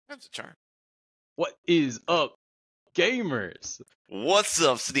That's a charm. What is up, gamers? What's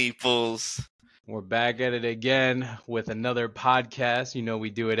up, Sneeples? We're back at it again with another podcast. You know, we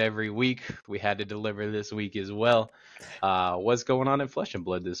do it every week. We had to deliver this week as well. What's going on in Flesh and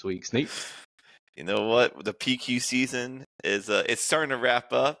Blood this week, Sneep? You know what? The PQ season is it's starting to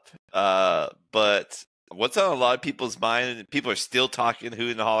wrap up. But what's on a lot of people's mind, and people are still talking,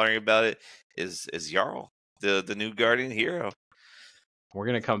 hooting and hollering about it, is Jarl, the new Guardian hero. We're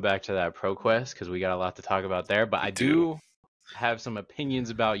going to come back to that Pro Quest because we got a lot to talk about there. But I do have some opinions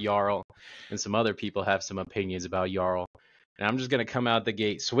about Jarl, and some other people have some opinions about Jarl. And I'm just going to come out the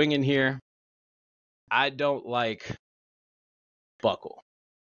gate swinging here. I don't like Buckle.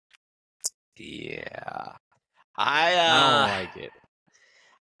 Yeah. I don't like it.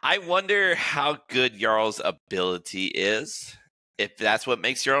 I wonder how good Jarl's ability is. If that's what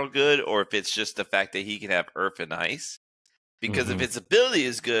makes Jarl good, or if it's just the fact that he can have Earth and Ice. Because if its ability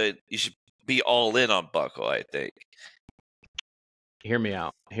is good, you should be all in on Buckle, I think. Hear me out.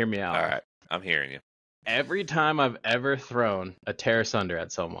 Hear me out. All right. I'm hearing you. Every time I've ever thrown a Tear Asunder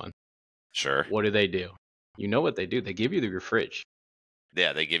at someone, Sure. what do? You know what they do? They give you the fridge.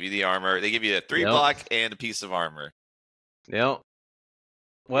 Yeah, they give you the armor. They give you a 3-block and a piece of armor. Yep.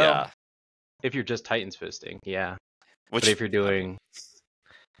 Well, yeah. If you're just Titans fisting, yeah. But if you're doing...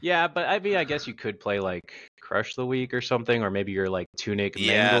 Yeah, but I mean, I guess you could play, like, Crush the Week or something, or maybe you're, like, Tunic,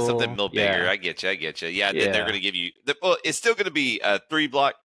 yeah, Mangle. Something a little bigger. I get you. Yeah, then they're going to give you... Well, it's still going to be a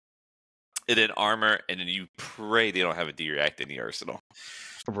 3-block and then armor, and then you pray they don't have a D-React in the arsenal.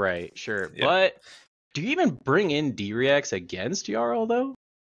 Right, sure. Yep. But do you even bring in D-Reacts against Jarl, though?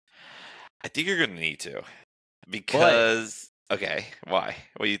 I think you're going to need to. Because... Okay, why?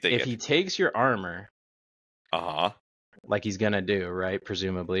 What do you think? If he takes your armor... like he's gonna do, right?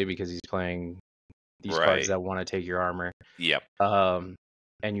 Presumably, because he's playing these cards that want to take your armor. Yep. And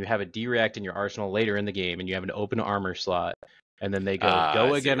you have a D-React in your arsenal later in the game, and you have an open armor slot, and then they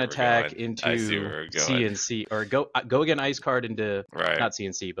go again attack into CNC, or go again ice card into not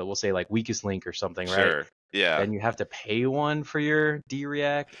CNC, but we'll say like weakest link or something, sure. right? Yeah. Then you have to pay one for your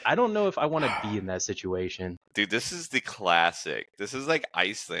D-React. I don't know if I want to be in that situation. Dude, this is the classic. This is like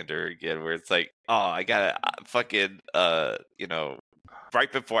Icelander again, where it's like, oh, I gotta fucking, right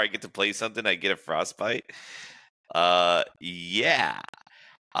before I get to play something, I get a frostbite. Yeah.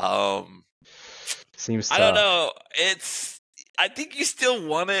 Seems tough. I don't know. I think you still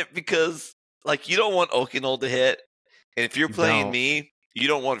want it because, like, you don't want Oakenol to hit, and if you're playing me, you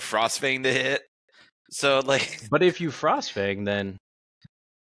don't want Frostfang to hit. So, like, but if you Frostfang, then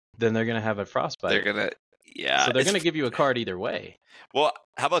they're gonna have a frostbite. They're gonna, So they're gonna give you a card either way. Well,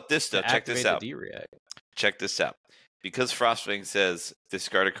 how about this though? Check this out. D-React. Check this out. Because Frostfang says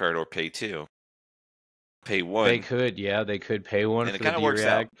discard a card or pay 2. Pay 1. They could pay 1 and for it kind of the works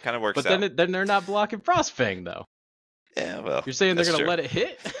D-React. out. Kind of works but out. then they're not blocking Frostfang though. Yeah, well, you're saying they're gonna let it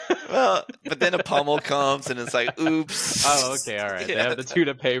hit? Well, but then a pummel comes and it's like, oops. Oh, okay, all right. Yeah. They have the 2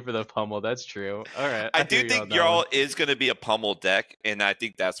 to pay for the pummel. That's true. All right. I do think Jarl is going to be a pummel deck, and I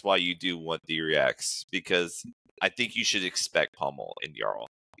think that's why you do want D-Reacts, because I think you should expect pummel in Jarl.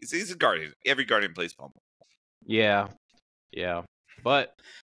 He's a guardian. Every guardian plays pummel. Yeah. But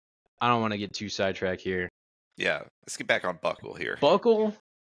I don't want to get too sidetracked here. Yeah, let's get back on Buckle here. Buckle?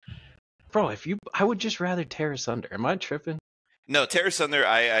 Bro, I would just rather Tear Asunder. Am I tripping? No, Tear Asunder,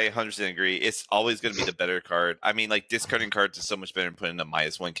 I 100% agree. It's always going to be the better card. I mean, like, discarding cards is so much better than putting a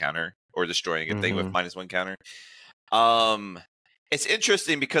 -1 counter or destroying a thing with -1 counter. It's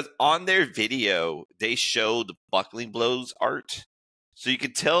interesting because on their video, they showed Buckling Blow's art. So you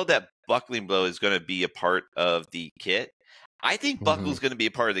can tell that Buckling Blow is going to be a part of the kit. I think Buckle's going to be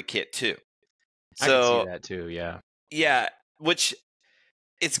a part of the kit, too. I can see that, too, yeah. Yeah, which...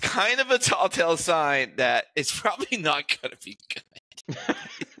 It's kind of a telltale sign that it's probably not going to be good.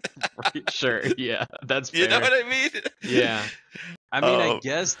 Right, sure, yeah, that's fair. You know what I mean? Yeah. I mean, I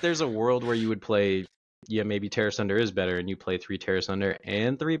guess there's a world where you would play, maybe Tear Asunder is better, and you play 3 Tear Asunder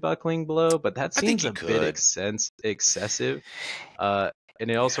and 3 Buckling Blow, but that seems a bit excessive. And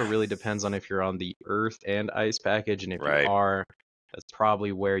it also really depends on if you're on the Earth and Ice package, and if you are, that's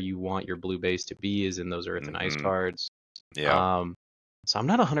probably where you want your blue base to be, is in those Earth and Ice cards. Yeah. So I'm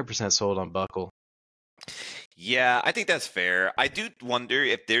not 100% sold on Buckle. Yeah, I think that's fair. I do wonder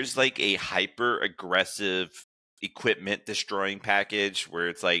if there's like a hyper-aggressive equipment destroying package where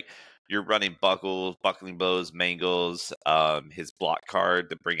it's like you're running Buckles, Buckling Blows, Mangles, his block card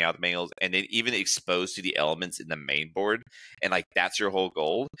to bring out the Mangles, and then even exposed to the elements in the main board, and like that's your whole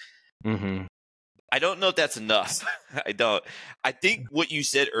goal. I don't know if that's enough. I don't. I think what you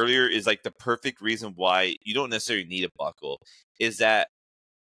said earlier is like the perfect reason why you don't necessarily need a Buckle, is that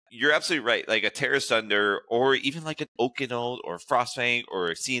you're absolutely right. Like a Terra Thunder or even like an Okinold or Frostfang or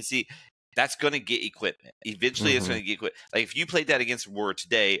a CNC, that's going to get equipment. Eventually, it's going to get equipment. Like if you played that against Aurora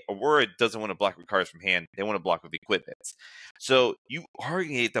today, Aurora doesn't want to block with cards from hand. They want to block with equipment. So you are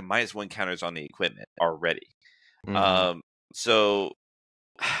going to get the -1 counters on the equipment already. So,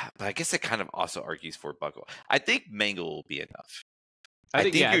 but I guess it kind of also argues for Buckle. I think Mangle will be enough. I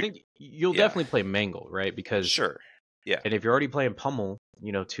think you'll definitely play Mangle, right? Because sure. Yeah. And if you're already playing Pummel,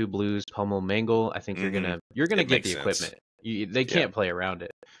 2 blues, Pummel, Mangle, I think you're gonna get the equipment. They can't play around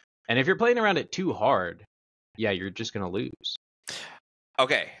it. And if you're playing around it too hard, yeah, you're just gonna lose.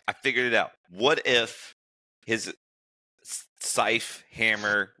 Okay, I figured it out. What if his scythe,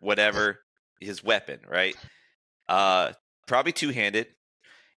 hammer, whatever, his weapon, right? Probably two-handed.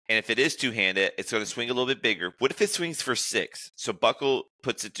 And if it is two-handed, it's going to swing a little bit bigger. What if it swings for 6? So Buckle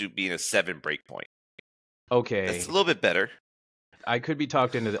puts it to being a 7 breakpoint. Okay. That's a little bit better. I could be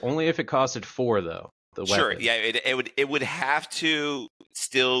talked into only if it costed 4 though. The weapon. Sure. Yeah, it would have to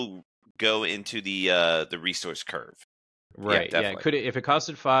still go into the resource curve. Right. Yeah. If it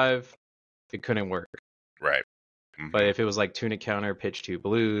costed 5, it couldn't work. Right. But if it was like tunic counter, pitch 2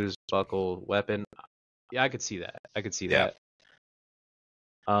 blues, Buckle, weapon, yeah, I could see that. That.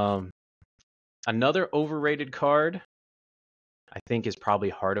 Another overrated card, I think, is probably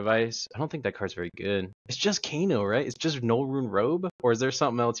Heart of Ice. I don't think that card's very good. It's just Kano, right? It's just Null Rune Robe? Or is there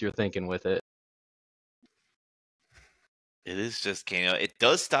something else you're thinking with it? It is just Kano. It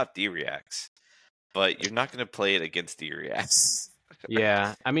does stop D-Reacts, but you're not going to play it against D-Reacts.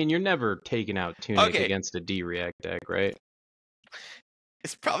 Yeah, I mean, you're never taking out Tunic against a D-React deck, right?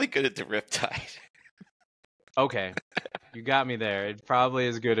 It's probably good at the Riptide. Okay, you got me there. It probably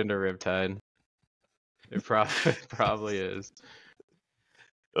is good into Riptide. It probably is.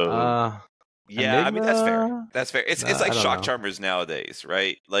 Yeah, Enigma? I mean that's fair. That's fair. It's like Shock Charmers nowadays,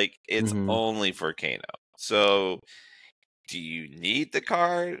 right? Like it's only for Kano. So, do you need the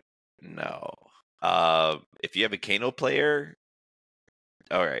card? No. If you have a Kano player,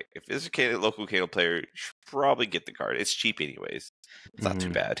 all right. If it's a local Kano player, you should probably get the card. It's cheap anyways. It's not too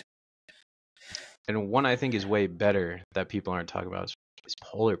bad. And one I think is way better that people aren't talking about is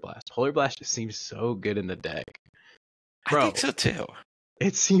Polar Blast. Polar Blast just seems so good in the deck. Bro, I think so too.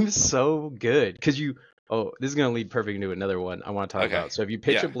 It seems so good because this is gonna lead perfect into another one I want to talk about. So if you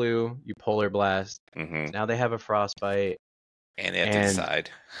pitch a blue, you Polar Blast. Now they have a Frostbite, and they have to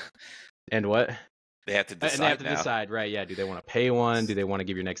decide. And what? They have to decide. And they have to decide, right? Yeah. Do they want to pay one? Do they want to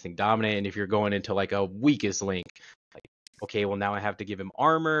give your next thing Dominate? And if you're going into like a weakest link, like, okay, well now I have to give him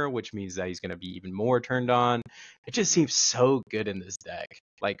armor, which means that he's going to be even more turned on. It just seems so good in this deck.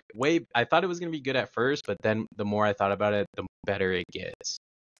 Like I thought it was going to be good at first, but then the more I thought about it, the better it gets.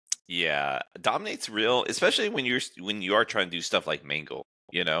 Yeah, Dominate's real, especially when you are trying to do stuff like Mangle,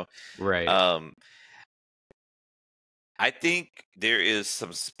 Right. I think there is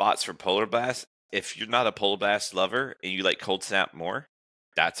some spots for Polar Blast. If you're not a Polar Blast lover and you like Cold Snap more,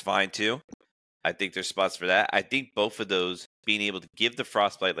 that's fine too. I think there's spots for that. I think both of those, being able to give the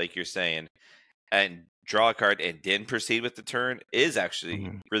Frostbite, like you're saying, and draw a card and then proceed with the turn is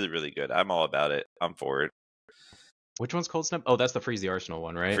actually really, really good. I'm all about it. I'm for it. Which one's Cold Snap? Oh, that's the Freeze the Arsenal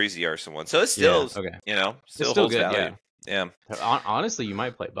one, right? Freeze the Arsenal one. So it's still, still holds good, value. Yeah. Honestly, you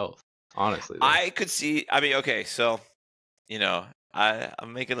might play both. Honestly, though. I could see. I mean, okay, so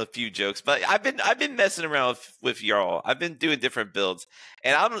I'm making a few jokes, but I've been messing around with Jarl. I've been doing different builds,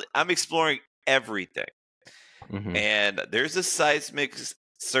 and I'm exploring everything. And there's a Seismic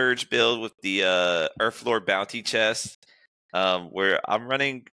Surge build with the Earthlord Bounty chest, where I'm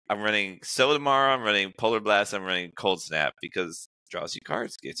running Sodomar, I'm running Polar Blast, I'm running Cold Snap because draws you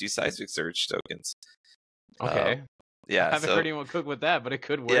cards, gets you Seismic Surge tokens. Okay. Yeah, I haven't heard anyone cook with that, but it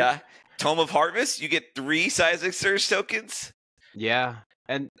could work. Yeah. Tome of Harvest, you get 3 Seismic Surge tokens. Yeah.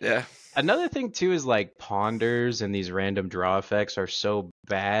 And another thing too is like Ponders and these random draw effects are so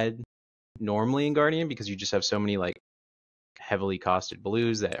bad normally in Guardian because you just have so many like heavily costed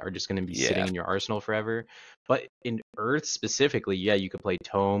blues that are just going to be sitting in your arsenal forever. But in Earth specifically, you could play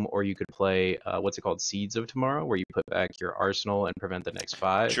Tome, or you could play Seeds of Tomorrow, where you put back your arsenal and prevent the next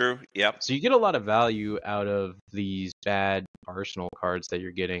 5. True. Yep. So you get a lot of value out of these bad arsenal cards that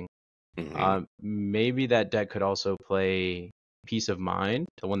you're getting. Maybe that deck could also play Peace of Mind,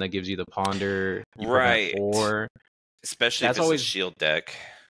 the one that gives you the Ponder, right? 4. Especially if it's always a shield deck.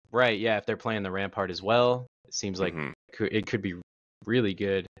 Right, yeah, if they're playing the Rampart as well, it seems like it could be really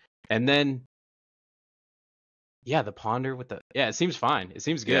good. And then, the Ponder with it seems fine. It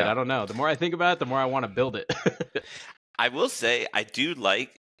seems good. Yeah. I don't know. The more I think about it, the more I want to build it. I will say, I do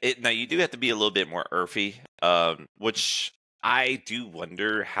like it. Now, you do have to be a little bit more earthy, which I do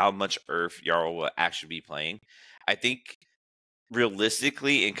wonder how much Earth Jarl will actually be playing. I think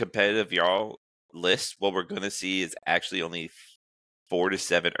realistically in competitive Jarl lists, what we're going to see is actually only 4 to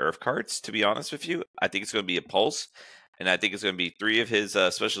 7 Earth cards, to be honest with you. I think it's going to be a Pulse, and I think it's going to be 3 of his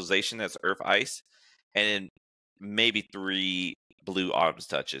specialization that's Earth Ice, and then maybe 3 blue Autumn's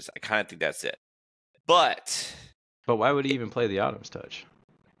Touches. I kind of think that's it. But why would he even play the Autumn's Touch?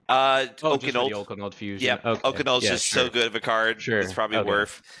 Just for the Oakenold fusion. Yeah, okay. Oakenold's just so good of a card. Sure. It's probably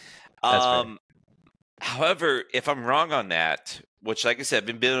worth. That's fair. However, if I'm wrong on that, which, like I said, I've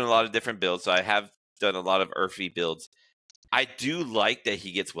been building a lot of different builds, so I have done a lot of Earthy builds. I do like that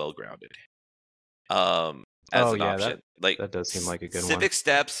he gets well grounded. As an option. That does seem like a good one. Civic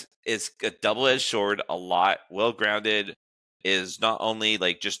Steps is a double-edged sword a lot. Well grounded is not only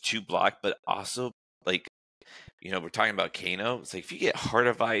like just 2 block, but also like, we're talking about Kano. It's like if you get Heart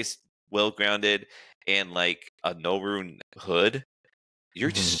of Ice, well grounded, and like a no rune hood,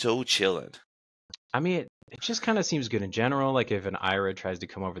 you're just so chilling. I mean, it just kind of seems good in general. Like if an Ira tries to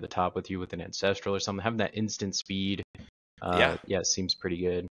come over the top with you with an Ancestral or something, having that instant speed, it seems pretty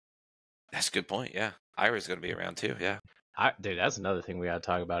good. That's a good point. Yeah, Ira's going to be around too. Yeah, dude, that's another thing we got to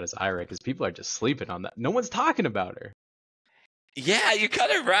talk about is Ira, because people are just sleeping on that. No one's talking about her. Yeah, you're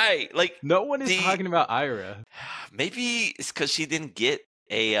kind of right. Like no one is talking about Ira. Maybe it's because she didn't get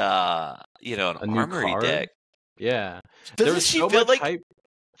a armory deck. Yeah, there was so much hype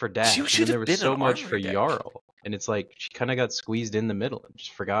for Dash. She should have been so much for deck. Jarl, and it's like she kind of got squeezed in the middle and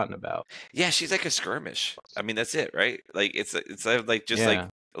just forgotten about. Yeah, she's like a skirmish. I mean, that's it, right? Like it's like just like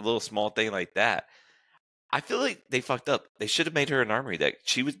a little small thing like that. I feel like they fucked up. They should have made her an armory deck.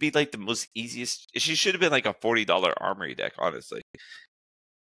 She would be like the most easiest. She should have been like a $40 armory deck, honestly.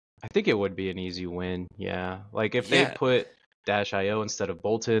 I think it would be an easy win. Yeah, like if they put Dash IO instead of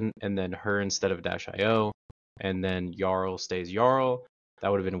Bolton, and then her instead of Dash IO, and then Jarl stays Jarl,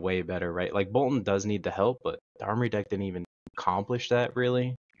 that would have been way better, right? Like Bolton does need the help, but the armory deck didn't even accomplish that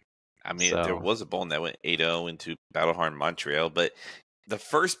really. I mean, there was a Bolton that went 8-0 into Battlehardened Montreal, but the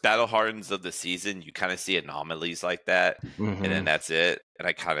first Battlehardens of the season, you kind of see anomalies like that, and then that's it. And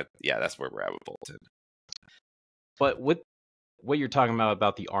I kind of, that's where we're at with Bolton. But with what you're talking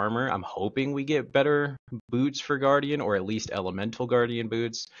about the armor, I'm hoping we get better boots for Guardian, or at least Elemental Guardian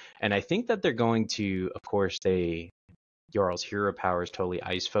boots. And I think that they're going to, of course, Jarl's hero power is totally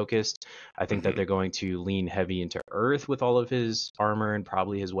ice focused. I think that they're going to lean heavy into Earth with all of his armor and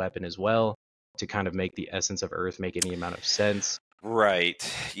probably his weapon as well, to kind of make the essence of Earth make any amount of sense. Right.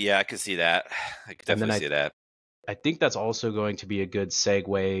 Yeah, I could see that. I could definitely see that. I think that's also going to be a good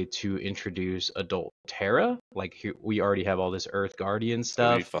segue to introduce Adult Terra. Like we already have all this Earth Guardian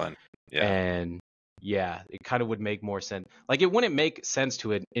stuff. That'd be fun. Yeah. And it kind of would make more sense. Like it wouldn't make sense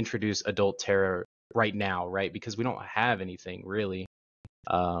to introduce Adult Terra right now, right? Because we don't have anything really.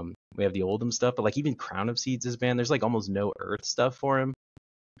 We have the Oldham stuff, but like even Crown of Seeds is banned. There's like almost no Earth stuff for him.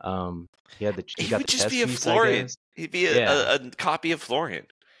 He would just be a Florian. He'd be a copy of Florian.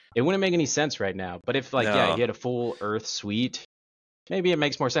 It wouldn't make any sense right now. But if he had a full Earth suite, maybe it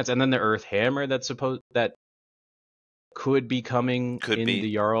makes more sense. And then the Earth Hammer that could be coming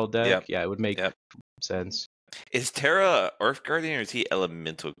the Jarl deck. Yep. Yeah, it would make sense. Is Terra Earth Guardian or is he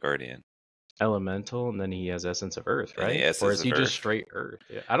Elemental Guardian? Elemental, and then he has Essence of Earth, right? Or is he just straight Earth?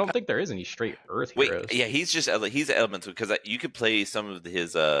 Yeah. I don't think there is any straight Earth heroes. Yeah, he's Elemental, because you could play some of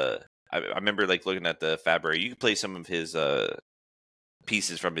his. I remember like looking at the Fabric. You could play some of his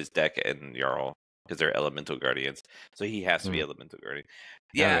pieces from his deck and Jarl, because they're Elemental Guardians. So he has to be Elemental Guardian.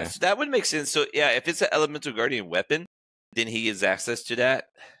 Yeah, so that would make sense. So yeah, if it's an Elemental Guardian weapon, then he has access to that.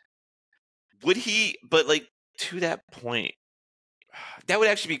 Would he? But like to that point, that would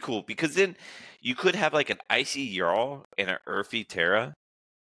actually be cool, because then you could have like an icy Jarl and an earthy Terra.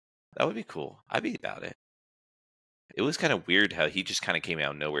 That would be cool. I'd be about it. It was kind of weird how he just kind of came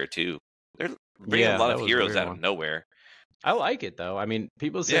out of nowhere too. They're bringing a lot of heroes out of nowhere. I like it though. I mean,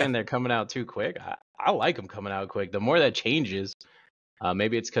 people saying they're coming out too quick. I like them coming out quick. The more that changes,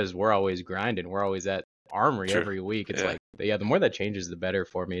 maybe it's because we're always grinding. We're always at Armory every week. It's like, the more that changes, the better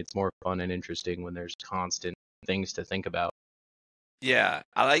for me. It's more fun and interesting when there's constant things to think about. Yeah,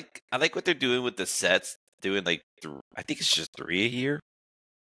 I like what they're doing with the sets. Doing like I think it's just 3 a year,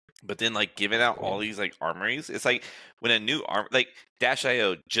 but then like giving out all these like armories. It's like when a new like Dash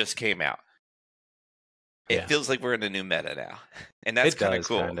IO just came out. It feels like we're in a new meta now, and that's kind of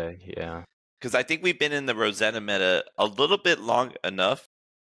cool. Yeah, because I think we've been in the Rosetta meta a little bit long enough.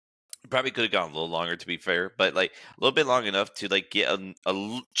 Probably could have gone a little longer, to be fair, but like a little bit long enough to like get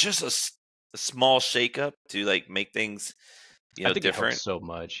just a small shakeup to like make things. I think different. It helps so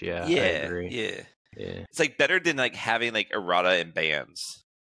much. Yeah, I agree. Yeah. Yeah. It's like better than like having like errata and bans.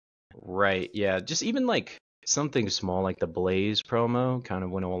 Right. Yeah. Just even like something small like the Blaze promo kind of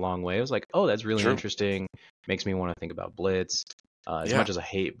went a long way. I was like, oh, that's really interesting. Makes me want to think about Blitz. As much as I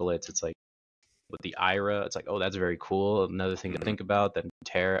hate Blitz, it's like with the Ira, it's like, oh, that's very cool. Another thing to think about. Then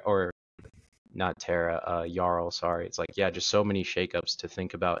Terra, or not Terra, Jarl, sorry. It's like, yeah, just so many shakeups to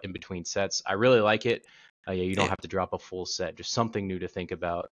think about in between sets. I really like it. Yeah, you don't have to drop a full set. Just something new to think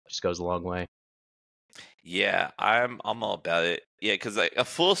about just goes a long way. Yeah, I'm all about it. Yeah, because like a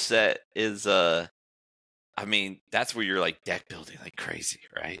full set is I mean, that's where you're like deck building like crazy,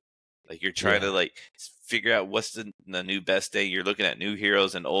 right? Like you're trying to like figure out what's the new best day. You're looking at new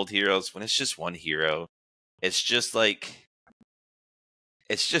heroes and old heroes. When it's just one hero, it's just like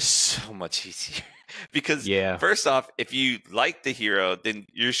it's just so much easier. Because first off, if you like the hero, then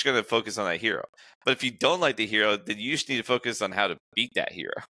you're just gonna focus on that hero. But if you don't like the hero, then you just need to focus on how to beat that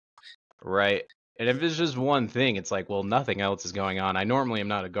hero. Right. And if it's just one thing, it's like, well, nothing else is going on. I normally am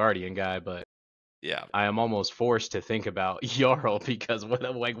not a Guardian guy, but yeah, I am almost forced to think about Jarl because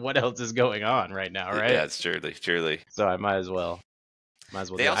what else is going on right now, right? Yeah, it's truly. So I might as well.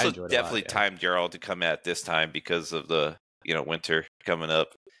 They also definitely timed Jarl to come at this time because of the winter coming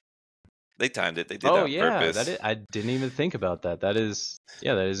up. They timed it. They did that on purpose. I didn't even think about that. That is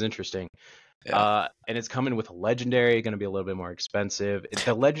interesting. Yeah. And it's coming with a legendary, going to be a little bit more expensive.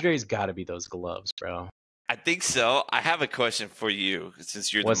 The legendary's got to be those gloves, bro. I think so. I have a question for you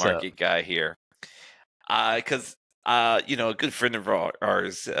since you're the market guy here. Because a good friend of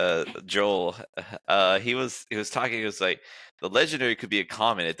ours, Joel, he was talking. He was like, the legendary could be a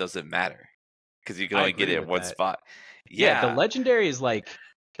common. It doesn't matter because you can only get it in one spot. Yeah, the legendary is like,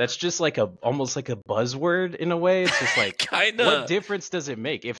 that's just like almost like a buzzword in a way. It's just like, kinda. What difference does it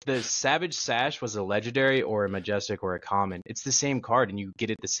make? If the Savage Sash was a legendary or a majestic or a common, it's the same card and you get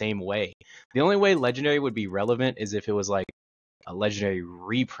it the same way. The only way legendary would be relevant is if it was like a legendary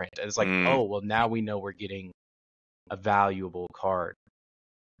reprint. And it's like, oh, well, now we know we're getting a valuable card.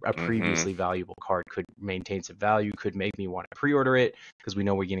 A previously valuable card could maintain some value, could make me want to pre-order it because we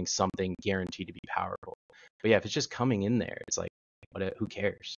know we're getting something guaranteed to be powerful. But yeah, if it's just coming in there, it's like, who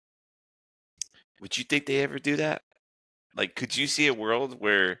cares? Would you think they ever do that? Like, could you see a world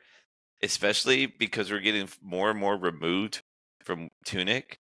where, especially because we're getting more and more removed from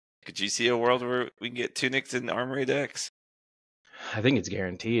Tunic, could you see a world where we can get Tunics in Armory decks? I think it's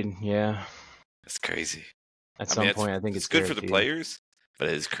guaranteed, yeah. That's crazy. At some point, I think it's good for the players, but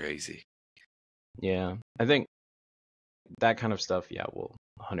it is crazy. Yeah, I think that kind of stuff, will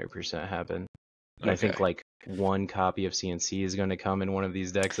 100% happen. And I think like one copy of CNC is going to come in one of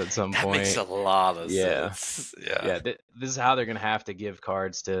these decks at some point. That makes a lot of sense. Yeah. This is how they're going to have to give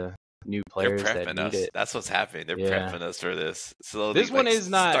cards to new players that need it. That's what's happening. They're prepping us for this. Slowly, this one is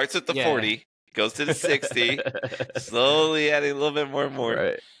not starts at the 40, goes to the 60, slowly adding a little bit more and more.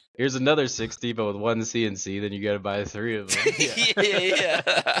 Right. Here's another 60, but with one CNC, then you got to buy 3 of them.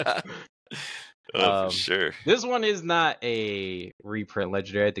 Yeah. For sure. This one is not a reprint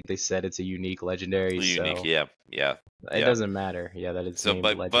legendary. I think they said it's a unique legendary. Yeah. It doesn't matter. Yeah, that it's named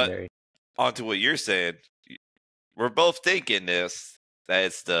legendary. But onto what you're saying, we're both thinking that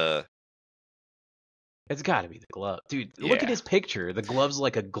it's got to be the glove, dude. Look at his picture. The glove's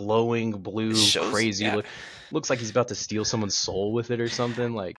like a glowing blue, crazy. Looks like he's about to steal someone's soul with it or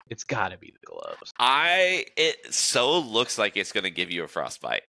something. Like, it's got to be the gloves. It so looks like it's gonna give you a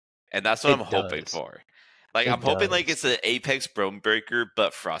frostbite. And that's what I'm hoping for. Like, I'm hoping like it's an Apex Bone Breaker,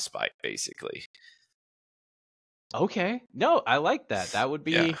 but Frostbite, basically. Okay. No, I like that. That would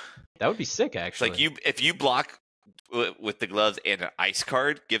be sick, actually. It's like if you block with the gloves and an ice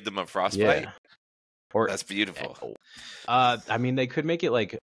card, give them a Frostbite. Yeah. That's beautiful. I mean, they could make it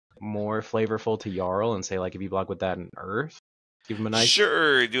like more flavorful to Jarl and say like if you block with that in Earth, give them a nice.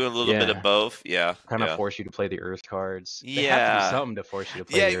 Sure, do a little bit of both. Yeah. Kind of force you to play the Earth cards. They have to do something to force you to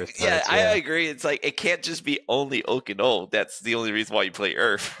play the Earth cards. Yeah, I agree. It's like it can't just be only Oak and Old. That's the only reason why you play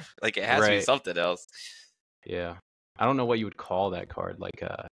Earth. Like it has to be something else. Yeah. I don't know what you would call that card, like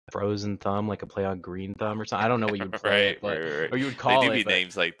a Frozen Thumb, like a play on Green Thumb or something. I don't know what you would play right. Or you would call it. They do be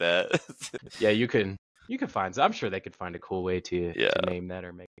names like that. Yeah, you can find. I'm sure they could find a cool way to name that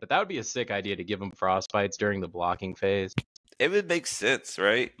or make. But that would be a sick idea to give them frostbites during the blocking phase. It would make sense,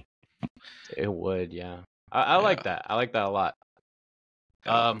 right? It would, yeah. I like that. I like that a lot.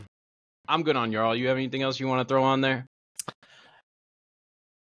 I'm good on Jarl. You have anything else you want to throw on there?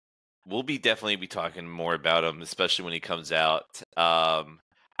 We'll definitely be talking more about him, especially when he comes out. I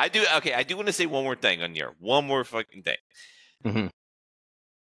do want to say one more thing on Jarl. One more fucking thing. Mm-hmm.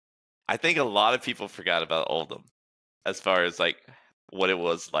 I think a lot of people forgot about Oldham as far as like what it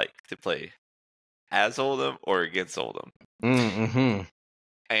was like to play as Oldhim or against Oldhim. Mm-hmm.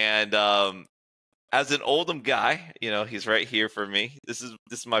 And as an Oldhim guy, he's right here for me. This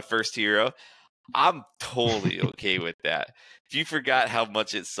is my first hero. I'm totally okay with that. If you forgot how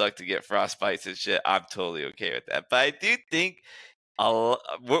much it sucked to get frostbites and shit, I'm totally okay with that. But I do think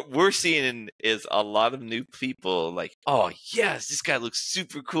what we're seeing is a lot of new people like, oh yes, this guy looks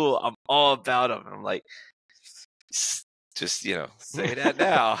super cool. I'm all about him. And I'm like, just say that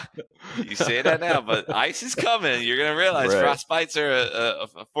now. You say that now, but ice is coming. You're gonna realize frostbites are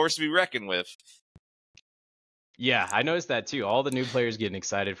a force to be reckoned with. Yeah, I noticed that too. All the new players getting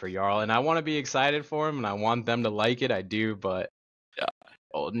excited for Jarl, and I want to be excited for him, and I want them to like it. I do, but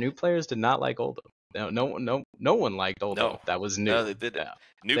new players did not like Oldhim. No one liked Oldhim. No, that was new. No, they didn't. Yeah.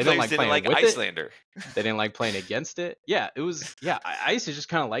 New players didn't like Icelander. They didn't like playing against it. Yeah, it was. Yeah, Ice is just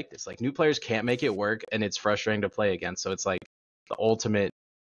kind of like this. Like new players can't make it work, and it's frustrating to play against. So it's like the ultimate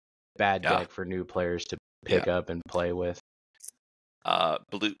bad deck for new players to pick up and play with.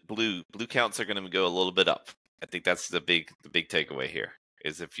 Blue counts are going to go a little bit up. I think that's the big takeaway here.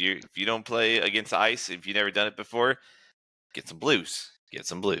 Is if you don't play against Ice, if you've never done it before, get some blues. Get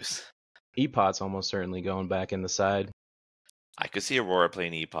some blues. Epot's almost certainly going back in the side. I could see Aurora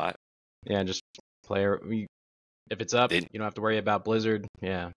playing Epot. Yeah, just play her. If it's up, you don't have to worry about Blizzard.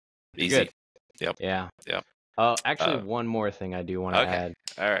 Yeah, easy. Good. Yep. Yeah. Yep. Actually, one more thing I do want to add.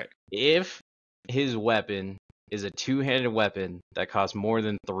 All right. If his weapon is a two-handed weapon that costs more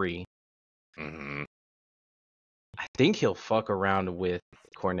than 3, I think he'll fuck around with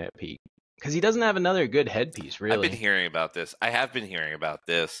Cornet Peak because he doesn't have another good headpiece. Really, I've been hearing about this. I have been hearing about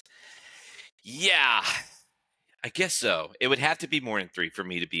this. Yeah, I guess so. It would have to be more than 3 for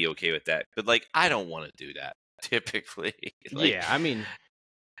me to be okay with that. But I don't want to do that typically. Yeah, I mean,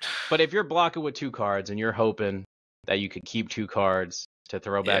 but if you're blocking with 2 cards and you're hoping that you could keep 2 cards to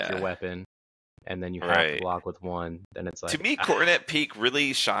throw back your weapon, and then you have to block with 1, then it's like, to me, Cornet Peak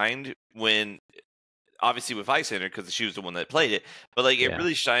really shined when. Obviously with Icelander because she was the one that played it, but it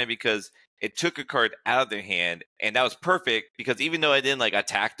really shined because it took a card out of their hand, and that was perfect because even though I didn't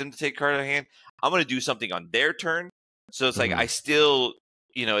attack them to take a card out of hand, I'm going to do something on their turn. So it's I still,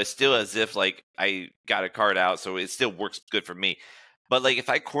 it's still as if I got a card out, so it still works good for me. But if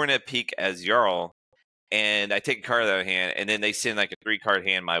I Cornet Peak as Jarl and I take a card out of hand, and then they send a 3-card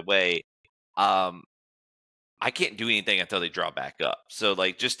hand my way, I can't do anything until they draw back up. So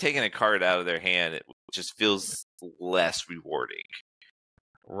just taking a card out of their hand, it just feels less rewarding.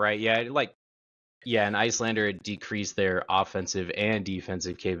 Right. Yeah. In Icelander, it decreased their offensive and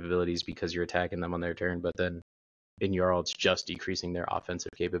defensive capabilities because you're attacking them on their turn. But then in Jarl, it's just decreasing their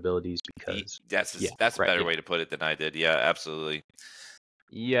offensive capabilities because that's a better way to put it than I did. Yeah, absolutely.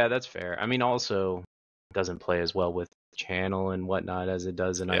 Yeah, that's fair. I mean, also it doesn't play as well with channel and whatnot as it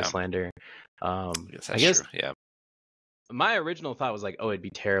does in Icelander. Yes, I guess true. Yeah. My original thought was it'd be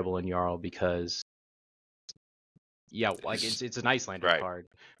terrible in Jarl because it's an Icelander card.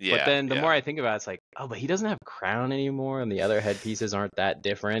 Yeah, but then the more I think about it, it's but he doesn't have Crown anymore, and the other headpieces aren't that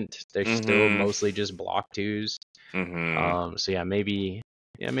different. They're still mostly just block 2s. So yeah, maybe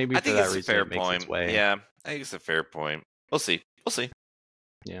I think for that reason it makes its way. Yeah, I think it's a fair point. We'll see.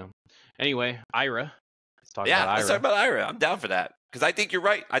 Yeah. Anyway, Ira. Let's talk about Ira. I'm down for that. Because I think you're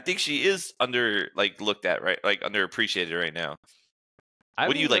right. I think she is looked at, right? Underappreciated right now.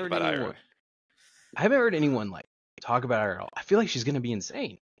 What do you like about Ira? I haven't heard anyone talk about Ira at all. I feel like she's going to be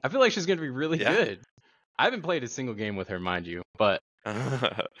insane. I feel like she's going to be really good. I haven't played a single game with her, mind you, but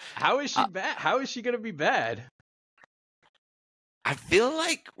how is she bad? How is she going to be bad? I feel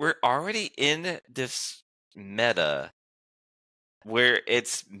like we're already in this meta where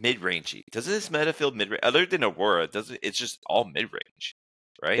it's mid-rangey. Doesn't this meta feel mid-range? Other than Aurora, it's just all mid-range,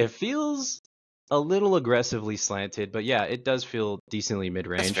 right? It feels a little aggressively slanted, but yeah, it does feel decently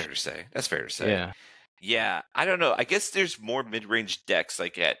mid-range. That's fair to say. Yeah. I don't know. I guess there's more mid-range decks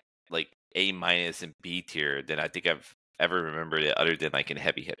at A- and B tier than I think I've ever remembered it, other than in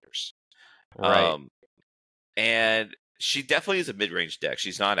heavy hitters. Right. And she definitely is a mid-range deck.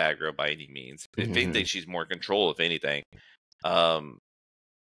 She's not aggro by any means. If anything, she's more control. If anything. I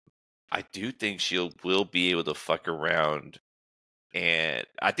do think will be able to fuck around, and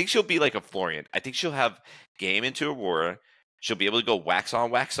I think she'll be like a Florian. I think she'll have game into Aurora. She'll be able to go wax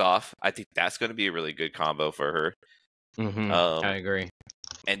on, wax off. I think that's going to be a really good combo for her. I agree.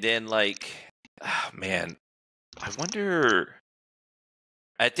 And then man, I wonder.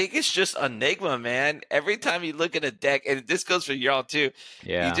 I think it's just Enigma, man. Every time you look at a deck, and this goes for y'all too.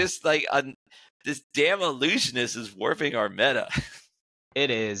 Yeah. You just this damn illusionist is warping our meta. It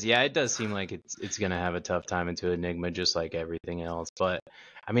is, yeah. It does seem like it's gonna have a tough time into Enigma, just like everything else. But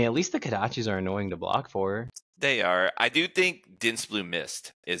I mean, at least the Kodachis are annoying to block for her. They are. I do think Dense Blue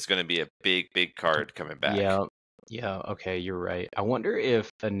Mist is going to be a big card coming back. Yeah, yeah. Okay, you're right. I wonder if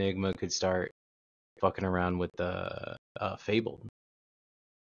Enigma could start fucking around with the Fabled.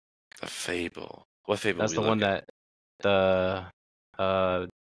 The Fable. What Fable That's we the one looking? that the uh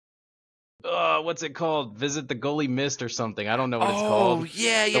what's it called? Visit the Goalie Mist or something. I don't know what it's Oh, called.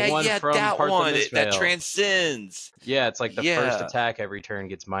 yeah, The one from that Partha one. That Mistveil. transcends. Yeah, it's like the first Yeah. attack every turn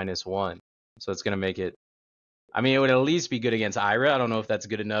gets -1. So it's gonna make it. I mean, it would at least be good against Ira. I don't know if that's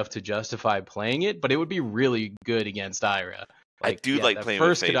good enough to justify playing it, but it would be really good against Ira. I Like, do yeah, like the playing with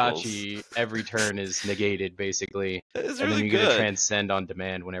first Fables. Kodachi every turn is negated basically, It's and then really you get a good. transcend on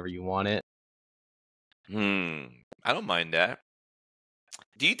demand whenever you want it. I don't mind that.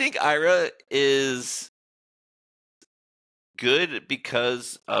 Do you think Ira is good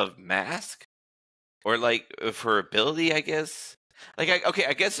because of Mask? Or like of her ability, I guess? Like,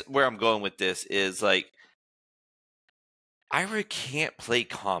 I guess where I'm going with this is like Ira can't play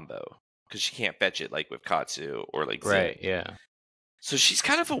combo because she can't fetch it like with Katsu or like Zen. Right, yeah. So she's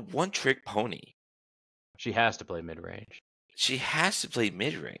kind of a one-trick pony. She has to play mid-range. She has to play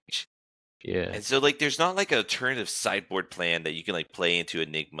mid-range. Yeah. And so like there's not like an alternative sideboard plan that you can like play into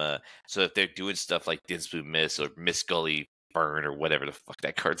Enigma. So if they're doing stuff like Dinsblue Miss or Miss Gully Burn or whatever the fuck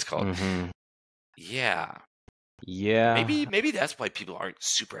that card's called. Mm-hmm. Yeah. Yeah. Maybe that's why people aren't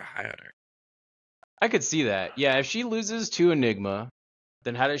super high on her. I could see that. Yeah, if she loses to Enigma,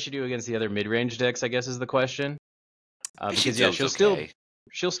 then how does she do against the other mid-range decks, I guess is the question. Because yeah,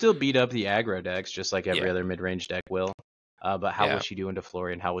 she'll still beat up the aggro decks just like every other mid-range deck will. But how will she do into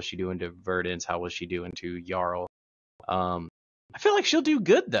Florian? How will she do into Verdance? How will she do into Jarl? I feel like she'll do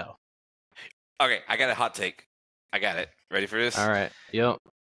good though. Okay, I got a hot take. I got it. Ready for this? All right. Yep.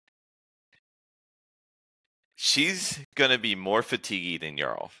 She's gonna be more fatigued than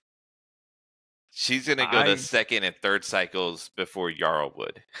Jarl. She's gonna go to second and third cycles before Jarl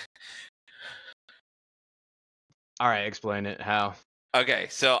would. All right, explain it. How? Okay,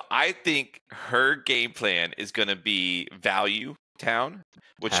 so I think her game plan is gonna be Value Town,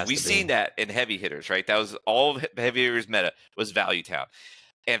 which we've seen that in Heavy Hitters, right? That was all Heavy Hitters meta was Value Town,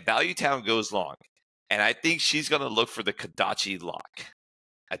 and Value Town goes long, and I think she's gonna look for the Kodachi lock.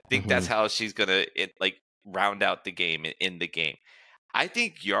 I think that's how she's gonna round out the game and end the game. I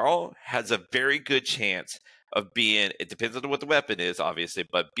think Jarl has a very good chance of being. It depends on what the weapon is, obviously,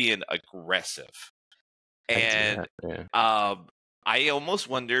 but being aggressive. And I almost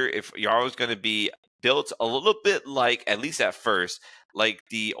wonder if Jarl is going to be built a little bit like, at least at first, like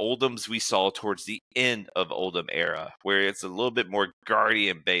the Oldhams we saw towards the end of Oldham era, where it's a little bit more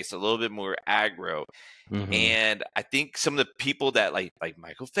Guardian based, a little bit more aggro. And I think some of the people that like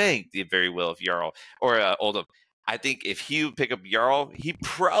Michael Fang did very well with Jarl or Oldham. I think if he would pick up Jarl, he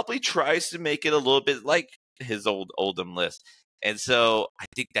probably tries to make it a little bit like his old Oldham list. And so I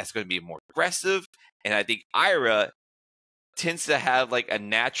think that's going to be more aggressive. And I think Ira tends to have like a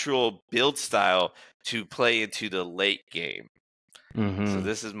natural build style to play into the late game. So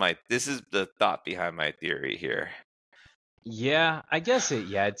this is the thought behind my theory here. Yeah, I guess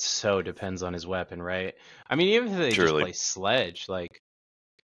it so depends on his weapon, right? I mean, even if they just play Sledge, like,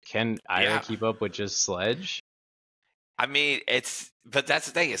 can Ira keep up with just Sledge? I mean, but that's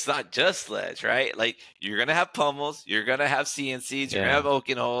the thing. It's not just Sledge, right? Like, you're gonna have pummels, you're gonna have CNCs, you're gonna have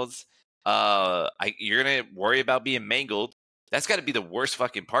Oakenholds. You're gonna worry about being mangled. That's got to be the worst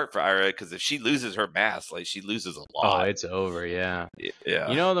fucking part for Ira, because if she loses her mask, like she loses a lot. Oh, it's over. Yeah. Yeah.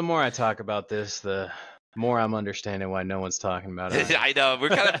 You know, the more I talk about this, the more I'm understanding why no one's talking about it. I know, we're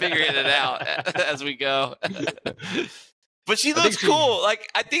kind of figuring it out as we go. But she looks cool. Like,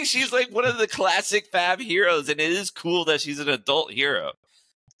 I think she's like one of the classic Fab heroes, and it is cool that she's an adult hero.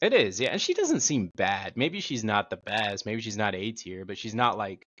 It is, yeah. And she doesn't seem bad. Maybe she's not the best. Maybe she's not A tier, but she's not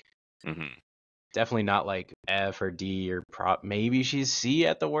like definitely not like F or D or maybe she's C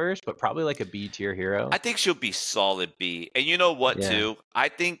at the worst, but probably like a B tier hero. I think she'll be solid B. And you know what, too? I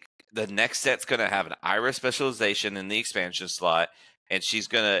think the next set's gonna have an Ira specialization in the expansion slot, and it's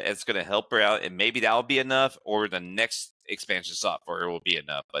gonna help her out, and maybe that'll be enough, or the next expansion slot for her will be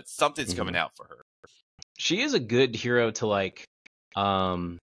enough. But something's coming out for her. She is a good hero to like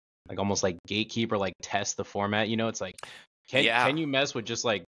almost like gatekeeper, like test the format. You know, it's like can you mess with just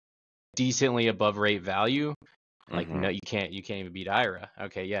like decently above rate value? Like no, you can't even beat Ira.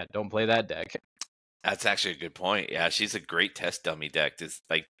 Okay, yeah, don't play that deck. That's actually a good point. Yeah, she's a great test dummy deck to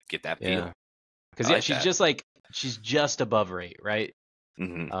like get that feel. Because she's just above rate, right?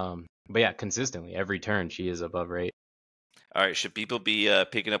 But yeah, consistently every turn she is above rate. All right, should people be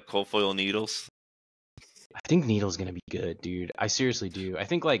picking up cold foil needles? I think Needle's gonna be good, dude. I seriously do. I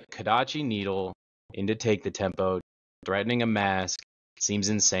think like Kadachi Needle into take the tempo, threatening a mask seems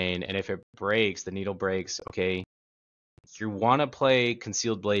insane. And if it breaks, the needle breaks. Okay, you want to play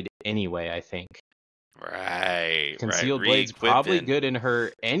Concealed Blade anyway. I think Right. Concealed Blade's probably Re-equipping. good in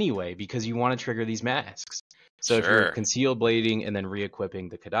her anyway because you want to trigger these masks. So if you're Sure. Concealed Blading and then re-equipping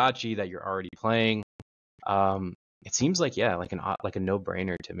the Kadachi that you're already playing, it seems like like a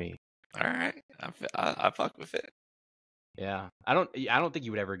no-brainer to me. All right. I fuck with it. Yeah, I don't think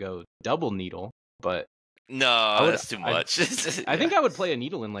you would ever go double needle, but No, that's too much. I think I would play a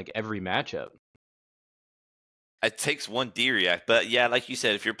needle in like every matchup. It takes one D react, but yeah, like you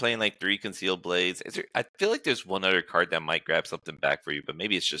said, if you're playing like 3 concealed blades, I feel like there's one other card that might grab something back for you, but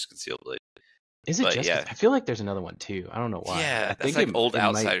maybe it's just concealed blade. Is it just? I feel like there's another one too. I don't know why. Yeah, I that's think like old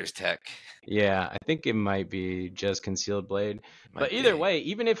Outsiders tech. Yeah, I think it might be just Concealed Blade. But either way,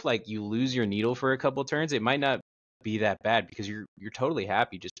 even if like you lose your needle for a couple turns, it might not be that bad because you're totally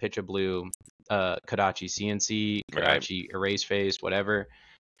happy. Just pitch a blue, Kadachi CNC, Kadachi Erase Face, whatever.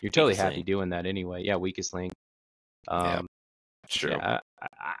 You're totally happy doing that anyway. Yeah, weakest link. Yeah, true. Yeah,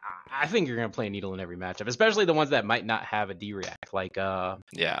 I think you're gonna play a needle in every matchup, especially the ones that might not have a D react, like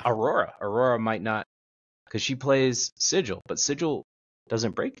Aurora. Aurora might not, because she plays Sigil, but Sigil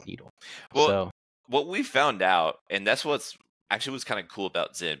doesn't break needle. Well, so what we found out, and that's what's kind of cool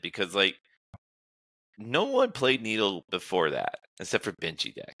about Zen, because like no one played needle before that except for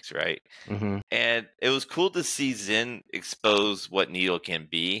Benji decks, right? Mm-hmm. And it was cool to see Zen expose what needle can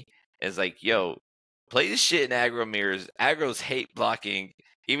be. It's like, yo, play this shit in aggro mirrors. Aggros hate blocking,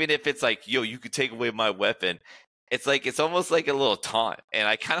 even if it's like, yo, you could take away my weapon. It's like it's almost like a little taunt, and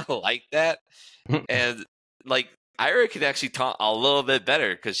I kind of like that. And like Ira can actually taunt a little bit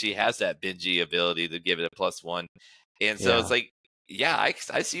better because she has that Benji ability to give it a +1. And so it's like, yeah,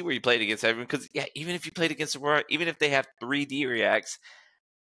 I see where you played against everyone, because yeah, even if you played against Aurora, even if they have 3D reacts,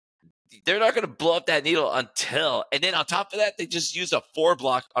 they're not going to blow up that needle until, and then on top of that, they just use a 4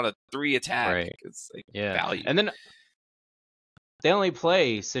 block on a 3 attack. Right. It's like value. And then they only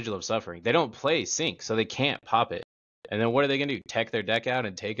play Sigil of Suffering. They don't play Sync, so they can't pop it. And then what are they going to do? Tech their deck out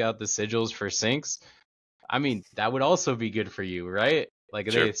and take out the Sigils for Syncs? I mean, that would also be good for you, right? Like,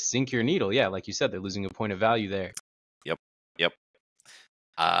 if they sync your needle, yeah, like you said, they're losing a point of value there. Yep.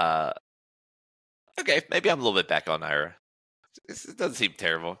 Okay, maybe I'm a little bit back on Ira. It doesn't seem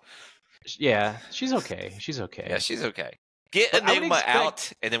terrible. Yeah, she's okay. Yeah, she's okay. Get Enigma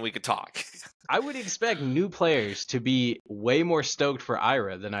out, and then we could talk. I would expect new players to be way more stoked for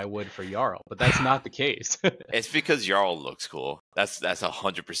Ira than I would for Jarl, but that's not the case. It's because Jarl looks cool. That's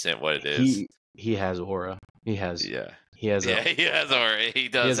 100% what it is. He has aura. He has aura. He does. He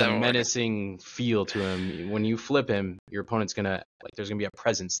has a menacing feel to him. When you flip him, your opponent's gonna there's gonna be a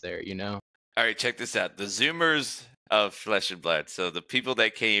presence there, you know? All right, check this out. The Zoomers of Flesh and Blood. So the people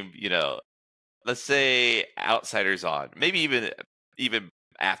that came, let's say Outsiders on, maybe even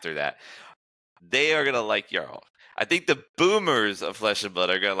after that, they are gonna like Jarl. I think the Boomers of Flesh and Blood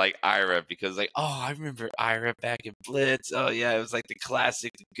are gonna like Ira because, like, oh, I remember Ira back in Blitz. Oh yeah, it was like the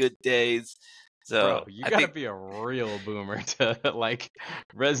classic, the good days. So bro, you gotta be a real boomer to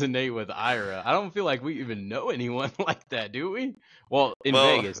resonate with Ira. I don't feel like we even know anyone like that, do we? Well,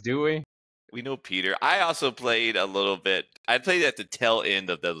 Vegas, do we? We know Peter. I also played a little bit. I played at the tail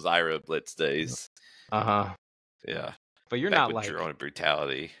end of those Ira Blitz days. Yeah. But you're back not with like Drone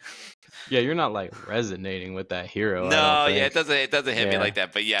Brutality. Yeah, you're not like resonating with that hero. No, yeah, it doesn't hit me like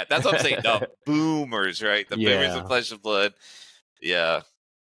that. But yeah, that's what I'm saying. The Boomers, right? The Boomers of Flesh and Blood. Yeah.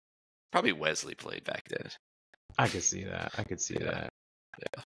 Probably Wesley played back then. I could see that.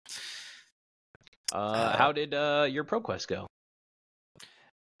 Yeah. How did your ProQuest go?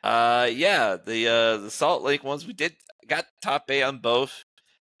 Yeah, the Salt Lake ones got top 8 on both.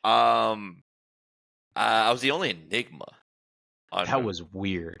 I was the only Enigma. That was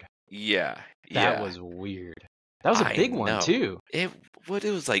weird. Yeah, that was weird. That was a big one too. It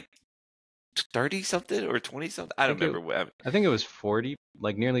was like 30 something or 20 something. I don't remember. I think it was 40,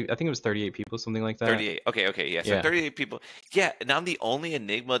 like nearly. I think it was 38 people, something like that. 38. Okay, yeah. So 38 people. Yeah, and I'm the only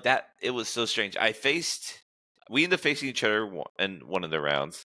Enigma. That it was so strange. We ended up facing each other in one of the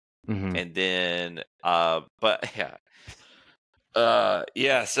rounds, and then, but yeah.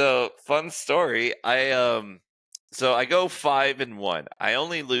 So fun story. So I go 5-1. I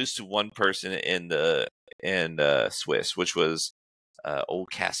only lose to one person in Swiss, which was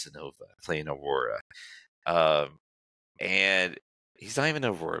old Casanova playing Aurora. And he's not even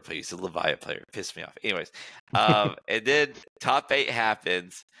an Aurora player, he's a Leviathan player. Pissed me off. Anyways, and then top 8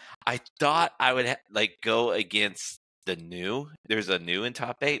 happens. I thought I would go against there's a new in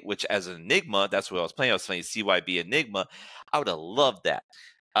top 8, which as an Enigma, that's what I was playing. I was playing CYB Enigma. I would have loved that.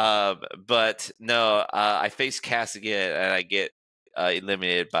 But no, I face Cass again, and I get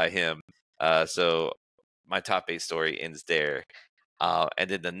eliminated by him. So my top 8 story ends there. And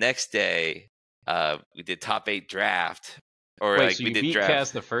then the next day, we did top 8 draft. Or Wait, like so we you did beat draft.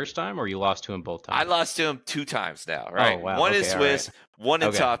 Cass the first time, or you lost to him both times? I lost to him 2 times now, right? Oh, wow. One in Okay, Swiss, one in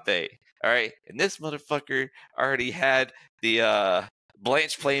Okay. top 8. All right. And this motherfucker already had the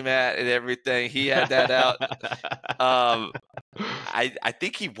Blanche playmat and everything. He had that out. I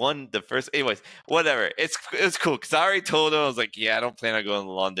think he won the first. Anyways, whatever. It's cool because I already told him, I was like, yeah, I don't plan on going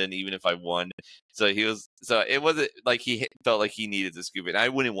to London even if I won. So it wasn't like he felt like he needed to scoop it. I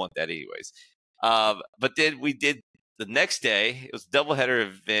wouldn't want that anyways. But then we did the next day. It was a doubleheader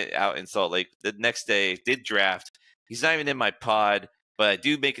event out in Salt Lake. The next day did draft. He's not even in my pod, but I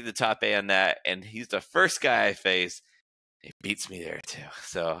do make it the top 8 on that, and he's the first guy I face. It beats me there too.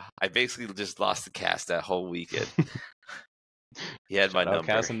 So I basically just lost the cast that whole weekend. He had my number.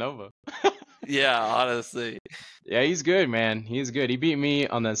 Casanova. Yeah, honestly. Yeah, he's good, man. He's good. He beat me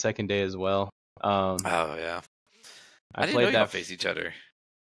on that second day as well. Oh yeah. I didn't know you face each other.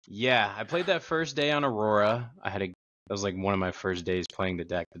 Yeah, I played that first day on Aurora. That was like one of my first days playing the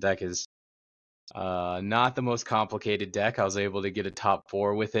deck. The deck is not the most complicated deck. I was able to get a top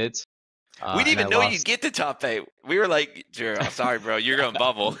 4 with it. We didn't even know you'd get the top 8. We were like, Jarl, sorry, bro, you're going to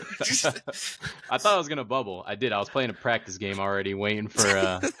bubble. I thought I was going to bubble. I did. I was playing a practice game already, waiting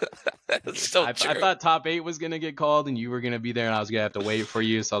for... That's so I thought top 8 was going to get called, and you were going to be there, and I was going to have to wait for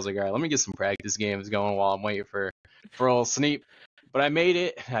you. So I was like, all right, let me get some practice games going while I'm waiting for old Sneep. But I made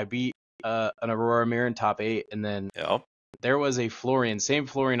it. I beat an Aurora Mirror in top 8, and then there was a Florian, same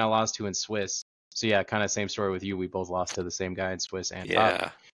Florian I lost to in Swiss. So yeah, kind of same story with you. We both lost to the same guy in Swiss and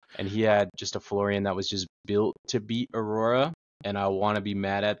top. And he had just a Florian that was just built to beat Aurora, and I want to be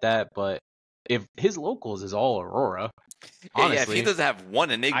mad at that, but if his locals is all Aurora, honestly, if he doesn't have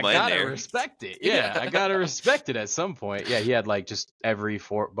one Enigma in there, I gotta respect it. Yeah, I gotta respect it at some point. Yeah, he had like just every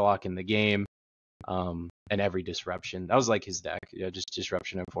fort block in the game, and every disruption. That was like his deck. Yeah, just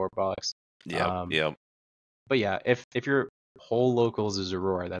disruption and fort blocks. Yeah. But yeah, if your whole locals is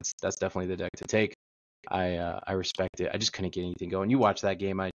Aurora, that's definitely the deck to take. I respect it. I just couldn't get anything going. You watch that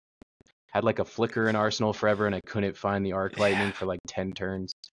game. I had like a flicker in Arsenal forever, and I couldn't find the arc lightning for like 10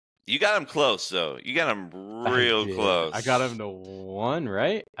 turns. You got him close, though. You got him real close. I got him to 1,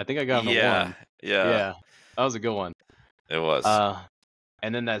 right? I think I got him to 1. Yeah. That was a good one. It was.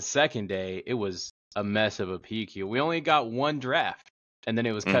 And then that second day, it was a mess of a PQ. We only got 1 draft, and then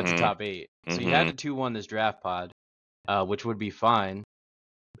it was cut to top 8. So you had to 2-1 this draft pod, which would be fine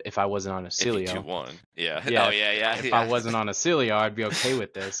if I wasn't on a Cilio. If you 2-1. Yeah. If I wasn't on a Cilio, I'd be okay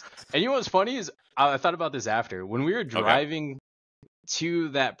with this. And you know what's funny is I thought about this after. When we were driving to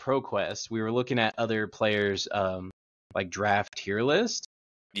that Pro Quest, we were looking at other players' like draft tier list.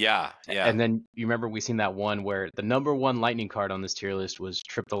 Yeah. And then you remember we seen that one where the number 1 lightning card on this tier list was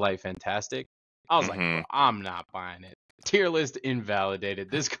Trip the Light Fantastic. I was like, bro, I'm not buying it. Tier list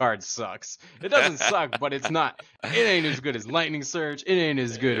invalidated. This card sucks. It doesn't suck, but it's not. It ain't as good as Lightning Surge. It ain't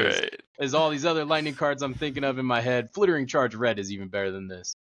as good as all these other lightning cards I'm thinking of in my head. Flittering Charge Red is even better than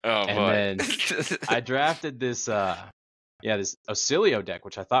this. Then I drafted this this Auxilio deck,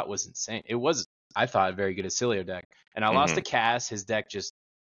 which I thought was insane. It was, I thought, a very good Auxilio deck. And I lost to Cass. His deck just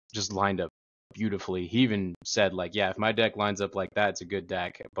lined up beautifully. He even said, like, yeah, if my deck lines up like that, it's a good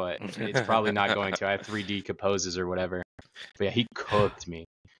deck, but it's probably not going to. I have 3 decomposes or whatever. But yeah, he cooked me.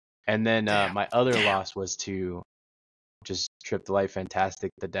 And then my other loss was to just Trip the Light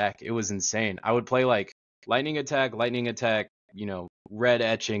Fantastic, the deck. It was insane. I would play like lightning attack, red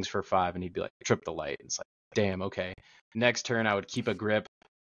etchings for 5, and he'd be like, Trip the Light. It's like, damn, okay. Next turn, I would keep a grip.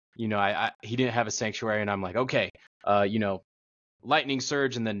 He didn't have a sanctuary, and I'm like, okay, Lightning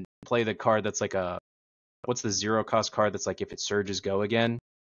Surge, and then play the card that's like what's the 0 cost card that's like if it surges, go again?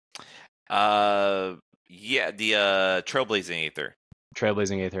 The Trailblazing Aether.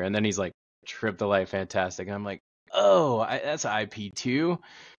 Trailblazing Aether, and then he's like, Trip the Light Fantastic, and I'm like, oh, that's IP2,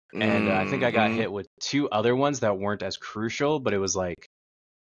 and I think I got hit with 2 other ones that weren't as crucial, but it was like,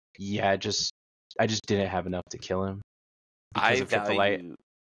 I just didn't have enough to kill him. Trip the Light.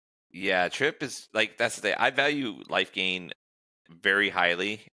 Yeah, Trip is like, that's the thing. I value life gain very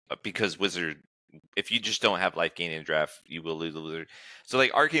highly because Wizard, if you just don't have life gain in draft, you will lose the Wizard. So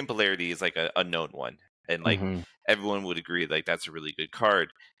like Arcane Polarity is like a known one, and like everyone would agree like that's a really good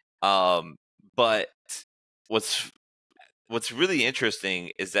card. But what's really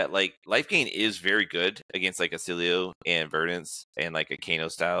interesting is that like life gain is very good against like Auxilio and Verdance and like a Kano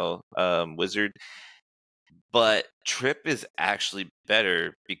style Wizard. but Trip is actually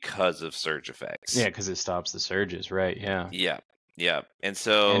better because of surge effects. Yeah, because it stops the surges, right? Yeah. Yeah. And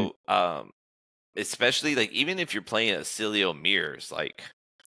so, especially like even if you're playing Acilio mirrors, like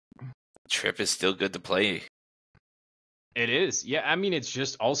Trip is still good to play. It is. Yeah, I mean it's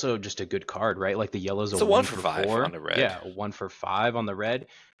just also just a good card, right? Like the yellow's It's a a 1 1 for for 5 4. on the red. Yeah, a 1 for 5 on the red.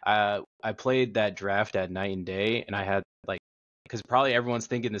 I played that draft at Night and Day, and I had like, because probably everyone's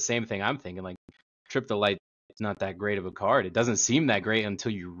thinking the same thing I'm thinking, like Trip the Light is not that great of a card. It doesn't seem that great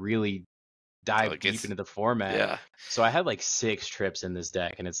until you really dive deep into the format. Yeah. So I had like 6 Trips in this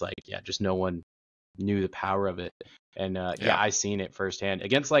deck, and it's like, yeah, just no one knew the power of it. And yeah, I seen it firsthand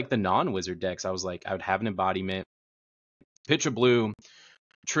against like the non-wizard decks. I was like, I would have an embodiment, pitch a blue,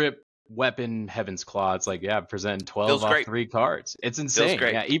 Trip, weapon, Heaven's Claw. It's like, yeah, presenting 12 off 3 cards. It's insane.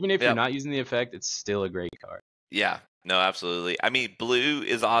 Yeah, even if you're not using the effect, it's still a great card. Yeah, no, absolutely. I mean, blue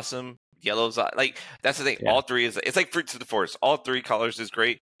is awesome. Yellow's like, that's the thing. Yeah. All 3 is, it's like Fruits of the Forest. All 3 colors is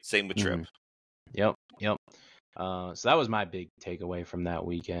great. Same with Trip. Yep. So that was my big takeaway from that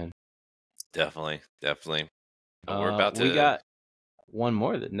weekend. Definitely. We're about to. We got one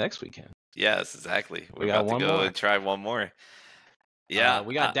more the next weekend. Yes, exactly. We're about to go and try one more. Yeah.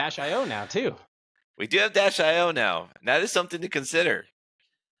 We got Dash.io now too. We do have Dash.io now. That is something to consider.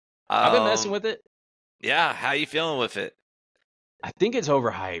 I've been messing with it. Yeah, how you feeling with it? I think it's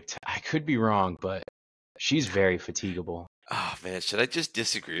overhyped. I could be wrong, but she's very fatigable. Oh man, should I just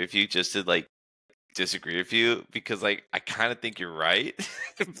disagree with you just to like disagree with you? Because like I kind of think you're right.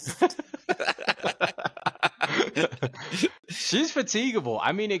 She's fatigable.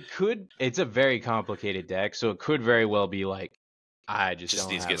 I mean, it's a very complicated deck, so it could very well be like, I just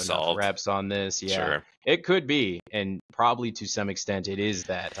don't have enough reps on this. Yeah, sure. It could be, and probably to some extent it is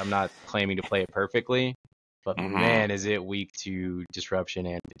that. I'm not claiming to play it perfectly, but man, is it weak to disruption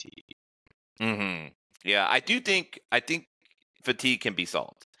and fatigue. Yeah, I think fatigue can be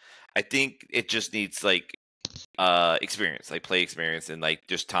solved. I think it just needs like experience, like play experience, and like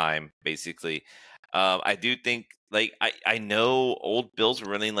just time, basically. I do think like I know old builds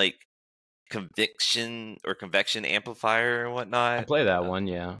were running like convection amplifier and whatnot. I play that one,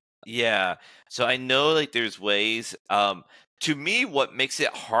 yeah. Yeah. So I know like there's ways. To me, what makes it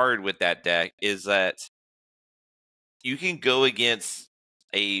hard with that deck is that you can go against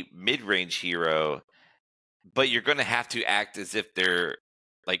a mid-range hero, but you're going to have to act as if they're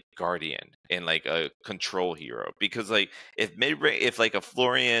like Guardian and like a control hero, because like if like a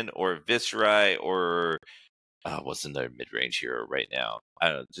Florian or a Viscerai or what's another mid-range hero right now? I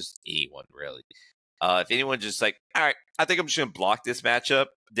don't know, just anyone really. If anyone just like, all right, I think I'm just gonna block this matchup,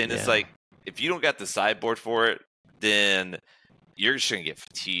 then it's like, if you don't got the sideboard for it, then you're just gonna get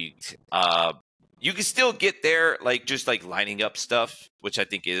fatigued. You can still get there, like just like lining up stuff, which I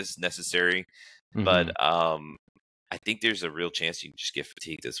think is necessary, but I think there's a real chance you can just get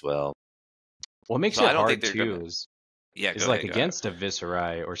fatigued as well. What makes it hard too is like against a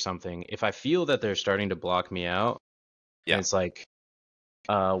Viscerai or something, if I feel that they're starting to block me out, and it's like,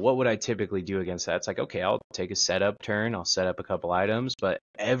 what would I typically do against that? It's like, okay, I'll take a setup turn, I'll set up a couple items, but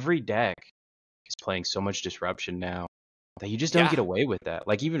every deck is playing so much disruption now that you just don't get away with that.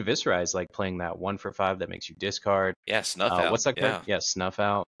 Like even Viscerai is like playing that 1 for 5 that makes you discard. Yeah, Snuff Out. What's that card? Yeah, Snuff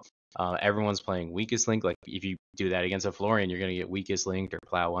Out. Everyone's playing Weakest Link. Like if you do that against a Florian, you're gonna get Weakest Linked or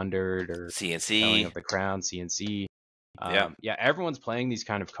Plow Undered or CNC, Telling of the Crown, CNC. Everyone's playing these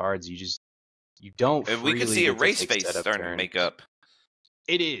kind of cards. You don't. We can see Erase Face starting to make up.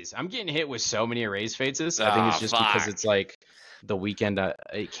 It is. I'm getting hit with so many Erase Faces. I think it's just because it's like the weekend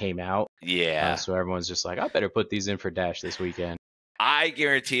it came out. Yeah. So everyone's just like, I better put these in for Dash this weekend. I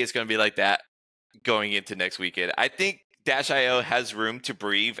guarantee it's going to be like that going into next weekend. I think Dash.io has room to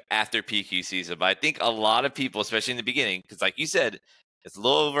breathe after PQ season, but I think a lot of people, especially in the beginning, because like you said, it's a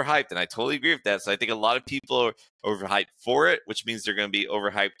little overhyped, and I totally agree with that. So I think a lot of people are overhyped for it, which means they're going to be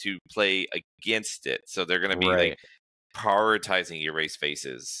overhyped to play against it. So they're going to be like prioritizing Erase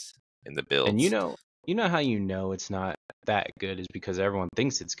Faces in the builds. And you know how you know it's not that good is because everyone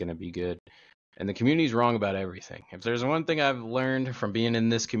thinks it's going to be good. And the community's wrong about everything. If there's one thing I've learned from being in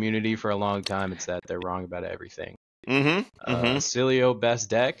this community for a long time, it's that they're wrong about everything. Acilio, best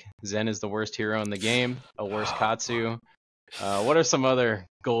deck. Zen is the worst hero in the game. A worse Katsu. What are some other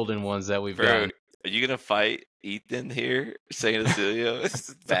golden ones that we've done? Are you going to fight Ethan here saying Acilio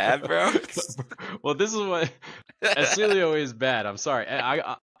is bad, bro? Well, this is what Acilio is bad. I'm sorry.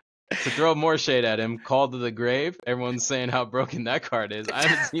 I to throw more shade at him, Call to the Grave. Everyone's saying how broken that card is. I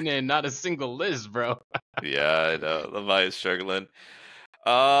haven't seen it in not a single list, bro. Yeah, I know. Levi is struggling.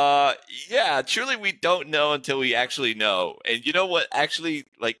 Yeah, truly we don't know until we actually know. And you know what actually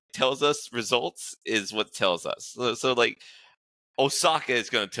like tells us results is what tells us. So like Osaka is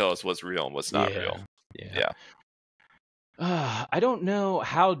going to tell us what's real and what's not real. Yeah. I don't know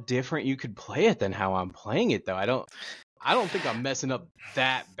how different you could play it than how I'm playing it though. I don't think I'm messing up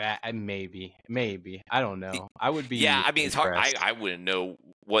that bad. Maybe. I don't know. I would be Yeah, I mean it's hard. impressed. I wouldn't know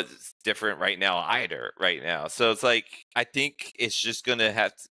what's different right now either. Right now, so it's like I think it's just gonna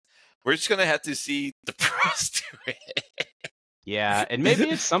have. We're just gonna have to see the pros do it. Yeah, and maybe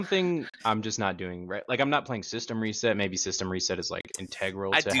it's something I'm just not doing right. Like I'm not playing System Reset. Maybe System Reset is like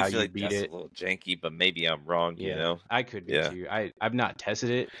integral I to do how feel you like beat that's a it. little janky, but maybe I'm wrong. You Yeah, know? I could be Yeah. too. I've not tested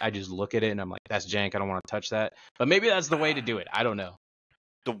it. I just look at it and I'm like, that's jank. I don't want to touch that. But maybe that's the way to do it. I don't know.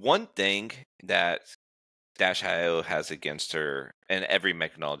 The one thing that Dash IO has against her, and every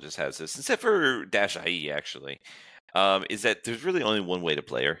mechanologist has this, except for Dash IE actually, is that there's really only one way to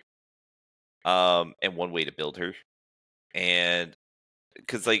play her, and one way to build her, and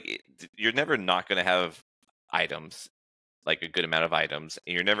because like you're never not going to have items, like a good amount of items,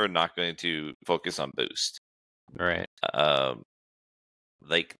 and you're never not going to focus on boost. Right. Um,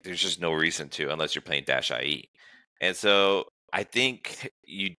 like there's just no reason to unless you're playing Dash IE, and so I think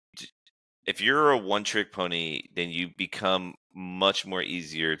if you're a one trick pony, then you become much more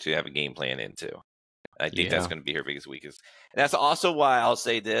easier to have a game plan into. I think that's going to be her biggest weakness. And that's also why I'll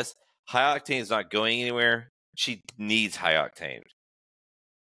say this: High Octane is not going anywhere. She needs High Octane.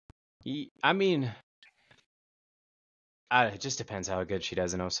 I mean, it just depends how good she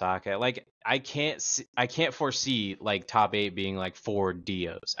does in Osaka. Like I can't foresee like top 8 being like 4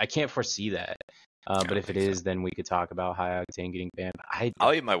 Dios. I can't foresee that. But if it is, then we could talk about High Octane getting banned.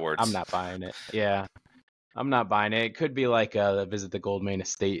 I'll eat my words. I'm not buying it. Yeah, I'm not buying it. It could be like a visit the Goldmane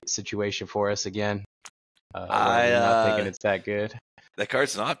estate situation for us again. We're not thinking it's that good. That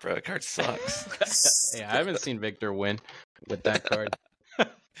card's not, bro. That card sucks. Yeah, I haven't seen Victor win with that card.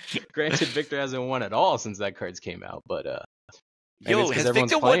 Granted, Victor hasn't won at all since that cards came out, but yo, has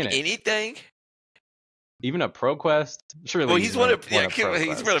Victor won anything? Even a Pro Quest? Surely. Well, he's won a Pro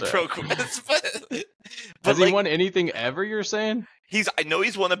Quest. But has he won anything ever? You're saying? I know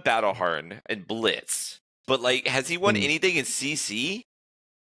he's won a Battle Harn and Blitz, but like, has he won anything in CC?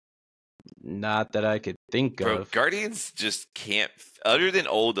 Not that I could think Bro, of. Guardians just can't. Other than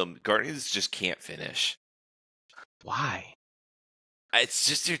Oldham, Guardians just can't finish. Why? It's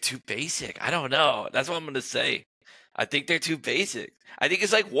just they're too basic. I don't know. That's what I'm gonna say. I think they're too basic. I think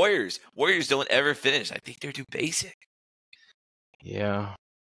it's like Warriors. Warriors don't ever finish. I think they're too basic. Yeah.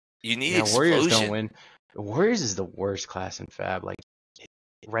 You need explosion. Warriors don't win. Warriors is the worst class in Fab, like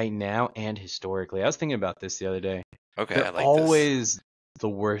right now and historically. I was thinking about this the other day. Okay, they're I like always the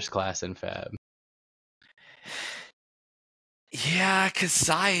worst class in Fab. Yeah, because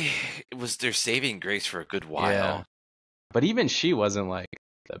Sai was their saving grace for a good while. Yeah. But even she wasn't like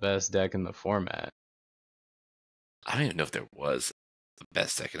the best deck in the format. I don't even know if there was the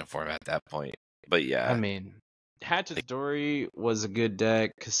best deck in the format at that point. But yeah. I mean, Hatchet's Dory was a good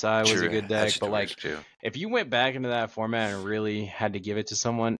deck. Kasai was a good deck. Hatchet but like, if you went back into that format and really had to give it to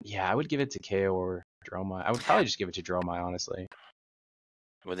someone, yeah, I would give it to KO or Dromai. I would probably just give it to Dromai, honestly.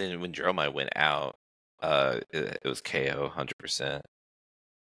 Well, then when Dromai went out, it was KO 100%.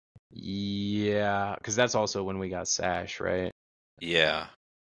 Yeah, because that's also when we got Sash, right? Yeah,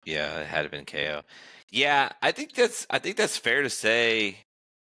 it had been KO. Yeah, I think that's fair to say.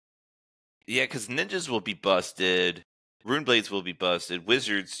 Yeah, because ninjas will be busted, rune blades will be busted,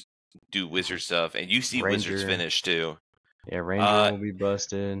 wizards do wizard stuff, and you see wizards finish too. Yeah, Ranger will be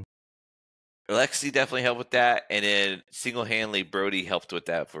busted. Alexi definitely helped with that, and then single-handedly Brody helped with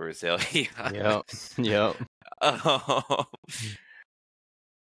that for Azalea. Yep.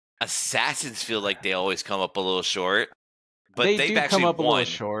 Assassins feel like they always come up a little short, but they do come up won. A little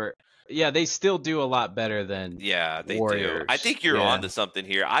short. Yeah, they still do a lot better than they Warriors. do. I think you're onto something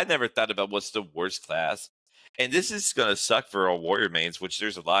here. I never thought about what's the worst class, and this is gonna suck for our Warrior mains, which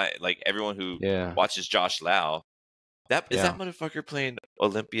there's a lot. Like everyone who watches Josh Lau, that motherfucker playing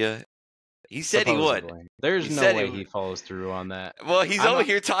Olympia. He said supposedly. He would. There's no way he follows through on that. Well, he's over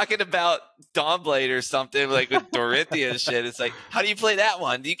here talking about Dawnblade or something like with Dorothea and shit. It's like, how do you play that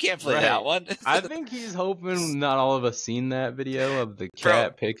one? You can't play that one. I think he's hoping not all of us seen that video of the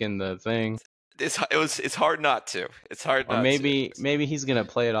cat picking the thing. It's hard not to. It's hard not to. Maybe he's gonna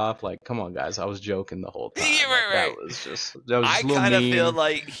play it off like, come on guys, I was joking the whole time. Yeah, right. That was I kind of feel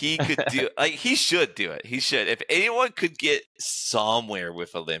like he could do like he should do it. He should. If anyone could get somewhere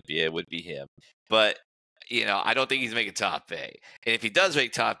with Olympia, it would be him. But I don't think he's making top 8. And if he does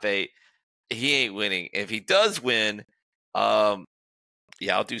make top 8, he ain't winning. If he does win,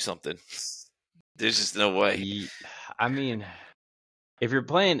 Yeah, I'll do something. There's just no way. I mean, if you're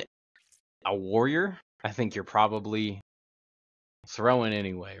playing a warrior, I think you're probably throwing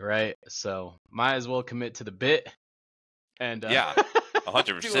anyway, right? So might as well commit to the bit and Yeah, do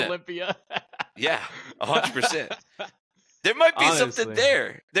 100%. Olympia. Yeah, 100%. There might be something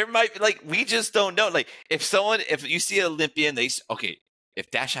there. There might be, like, we just don't know. Like, if you see an Olympian, okay,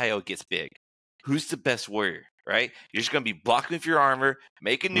 if Dash.io gets big, who's the best warrior, right? You're just going to be blocking with your armor,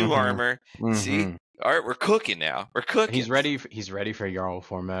 making new armor. See? All right, we're cooking now. We're cooking. He's ready for Jarl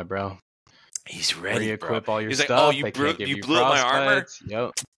format, bro. He's ready, bro. Re-equip all your He's stuff. like, oh, you blew up my armor?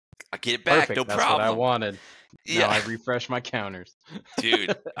 Yep. I get it back, Perfect. no That's problem. That's what I wanted. Yeah. Now I refresh my counters.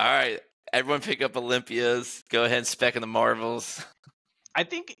 Dude, all right. Everyone pick up Olympias. Go ahead and spec in the Marvels. I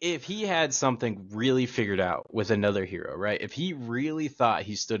think if he had something really figured out with another hero, right? If he really thought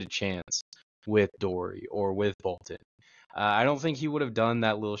he stood a chance with Dory or with Bolton, I don't think he would have done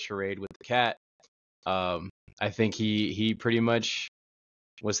that little charade with the cat. I think he pretty much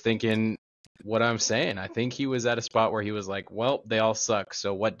was thinking what I'm saying. I think he was at a spot where he was like, well, they all suck,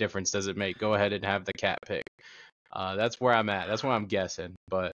 so what difference does it make? Go ahead and have the cat pick. That's where I'm at. That's what I'm guessing,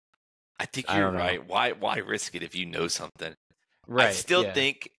 but I think you're right. Why risk it if you know something? Right. I still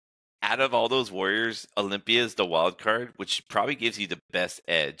think out of all those warriors, Olympia is the wild card, which probably gives you the best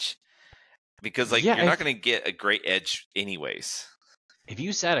edge. Because you're not going to get a great edge anyways. If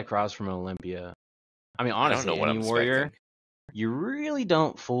you sat across from Olympia, I mean, honestly, any warrior, you really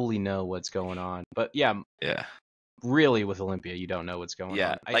don't fully know what's going on. But yeah, really with Olympia, you don't know what's going on.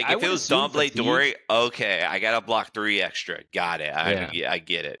 Yeah, if it was Dawnblade Dory, okay, I got to block 3 extra. Got it. I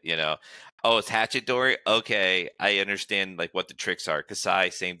get it, you know. Oh, it's Hatchet Dory? Okay, I understand what the tricks are. Kasai,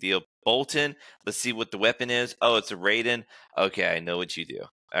 same deal. Bolton, let's see what the weapon is. Oh, it's a Raiden. Okay, I know what you do.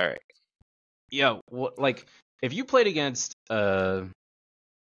 All right. Yeah, if you played against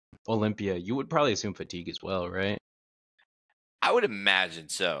Olympia, you would probably assume fatigue as well, right? I would imagine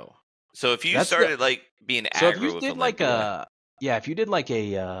so. So if you started being aggro, if you did Olympia, if you did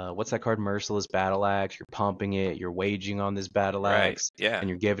what's that card, Merciless Battle Axe, you're pumping it, you're waging on this Battle Axe, and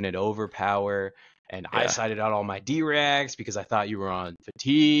you're giving it overpower, and I cited out all my D-Rex because I thought you were on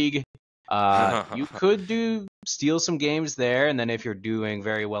fatigue. You could steal some games there, and then if you're doing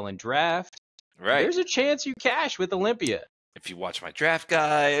very well in draft, there's a chance you cash with Olympia. If you watch my draft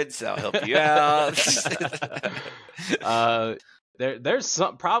guides, I'll help you out. There's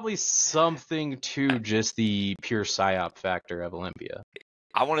probably something to just the pure psyop factor of Olympia.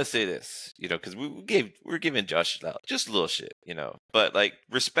 I want to say this, because we're giving Josh just a little shit, but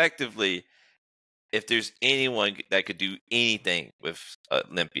respectively, if there's anyone that could do anything with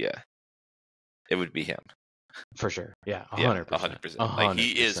Olympia, it would be him. For sure. Yeah, 100%. 100%.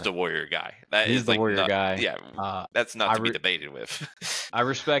 He is the warrior guy. He's the warrior guy. Yeah, that's not to be debated with. I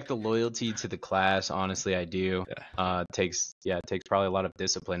respect the loyalty to the class. Honestly, I do. It takes probably a lot of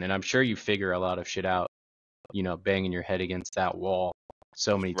discipline, and I'm sure you figure a lot of shit out. Banging your head against that wall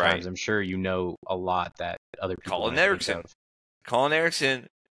so many times. I'm sure you know a lot that other people. Colin Erickson,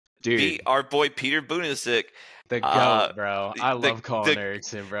 dude, our boy Peter Bunisic. The GOAT, bro. I love Colin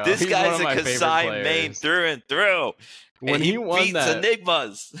Erickson, bro. This guy's a Kasai main through and through. When he won beats that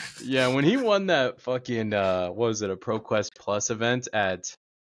Enigmas. Yeah, when he won that fucking what was it, a ProQuest Plus event at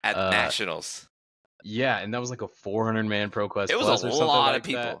Nationals. Yeah, and that was like a 400-man ProQuest Plus. It was a lot of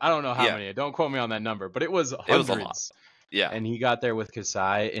people. I don't know how many. Don't quote me on that number, but it was hundreds. It was a lot. Yeah. And he got there with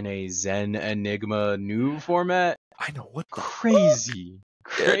Kasai in a Zen Enigma new format. I know, what crazy.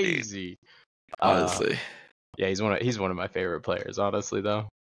 Honestly. Yeah, he's one of my favorite players, honestly, though.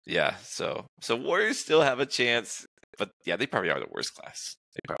 Yeah, so Warriors still have a chance, but yeah, they probably are the worst class.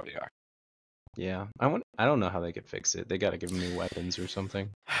 They probably are. Yeah, I don't know how they could fix it. They got to give them new weapons or something.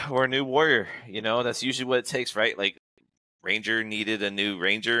 Or a new warrior. That's usually what it takes, right? Ranger needed a new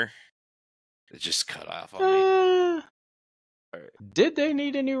Ranger. It just cut off on me. Right. Did they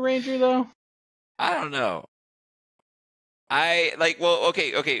need a new Ranger though? I don't know.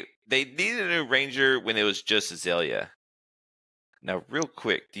 Okay. They needed a new Ranger when it was just Azalea. Now, real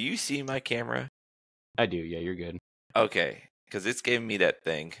quick, do you see my camera? I do. Yeah, you're good. Okay, because it's giving me that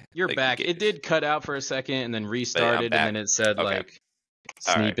thing. You're back. It did cut out for a second and then restarted, and then it said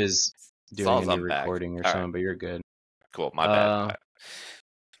Sneep is doing a new recording or something. But you're good. Cool. My bad.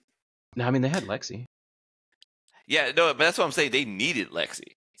 No, I mean they had Lexi. Yeah, no, but that's what I'm saying. They needed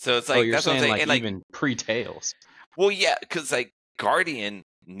Lexi, so it's you're that's saying, what I'm saying. And even pre-Tails. Well, yeah, because Guardian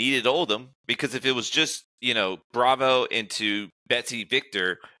needed Oldham, because if it was just Bravo into Betsy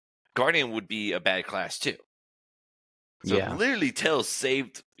Victor, Guardian would be a bad class too. So literally Tails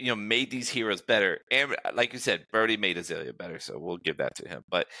saved, made these heroes better. And like you said, Brody made Azalea better, so we'll give that to him.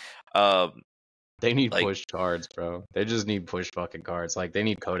 But they need push cards, bro. They just need push fucking cards. Like, they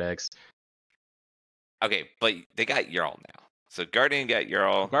need Codex. Okay, but they got Jarl now. So Guardian got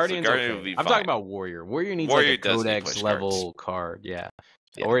Jarl. Guardian's so Guardian okay. would be I'm fine. talking about Warrior. Warrior needs like a Codex level card, yeah.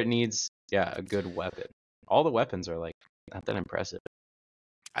 Or it needs, a good weapon. All the weapons are like not that impressive.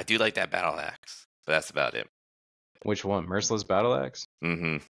 I do like that battle axe, but that's about it. Which one? Merciless Battle Axe?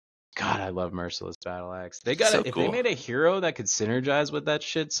 Mm-hmm. God, I love Merciless Battle Axe. They got it. If they made a hero that could synergize with that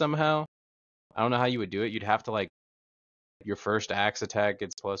shit somehow, I don't know how you would do it. You'd have to, like, your first axe attack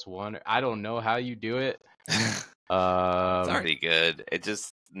gets +1. I don't know how you do it. It's already good. It just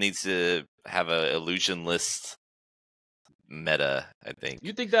needs to have a illusionless meta, I think.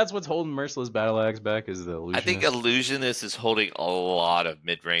 You think that's what's holding Merciless Battle Axe back, is the illusionist? I think illusionist is holding a lot of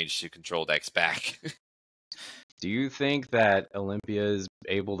mid-range to control decks back. Do you think that Olympia is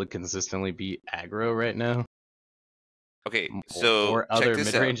able to consistently beat aggro right now? Okay, so or other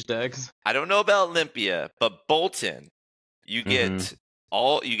mid-range decks? I don't know about Olympia, but Bolton, you get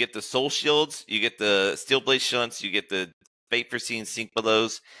you get the Soul Shields, you get the Steel Blade Shunts, you get the Fate Foreseen Sink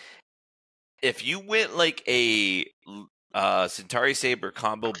Belows. If you went like a Centauri Saber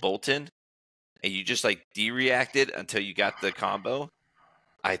combo Bolton, and you just like de-reacted until you got the combo,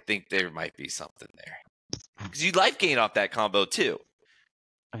 I think there might be something there. Because you life gain off that combo too.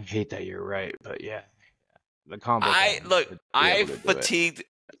 I hate that you're right, but yeah. The combo. I fatigued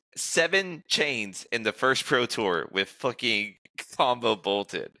 7 chains in the first Pro Tour with fucking combo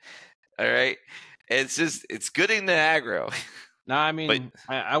Bolton. All right? It's good in the aggro. No, I mean,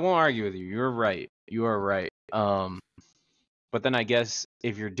 I won't argue with you. You're right. You are right. But then I guess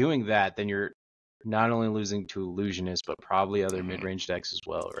if you're doing that, then you're not only losing to Illusionist, but probably other mid-range decks as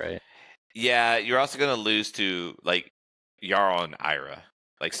well, right? Yeah, you're also going to lose to, like, Jarl and Ira.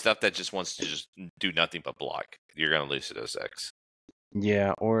 Like, stuff that just wants to just do nothing but block. You're going to lose to those decks.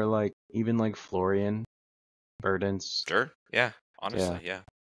 Yeah, or, like, even, like, Florian, Burdens. Sure, yeah. Honestly, yeah.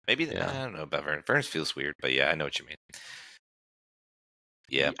 Maybe, I don't know about Verdance. Verdance feels weird, but yeah, I know what you mean.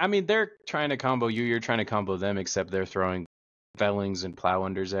 Yeah. I mean, they're trying to combo you, you're trying to combo them, except they're throwing Fellings and Plow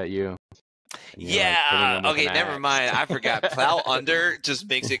Unders at you. Yeah. Okay, never mind. I forgot. Plow Under just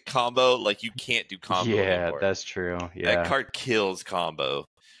makes it combo like you can't do combo anymore. That's true. Yeah. That card kills combo.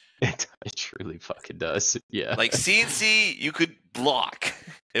 It truly fucking does. Yeah. Like CNC, you could block.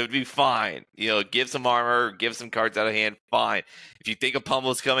 It would be fine. Give some armor, give some cards out of hand, fine. If you think a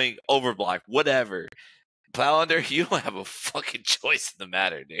pummel's coming, overblock, whatever. Plow Under, you don't have a fucking choice in the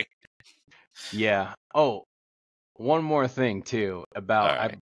matter, dude. Yeah. Oh, one more thing too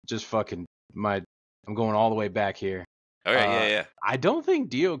about I'm going all the way back here. All right, yeah. I don't think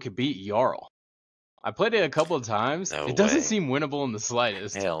Dio could beat Jarl. I played it a couple of times. No it doesn't seem winnable in the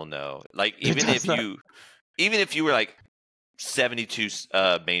slightest. Hell no. Like even if you were like 72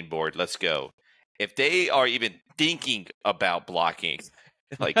 main board, let's go. If they are even thinking about blocking,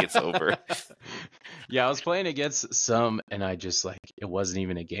 like it's over. Yeah, I was playing against some, and I just it wasn't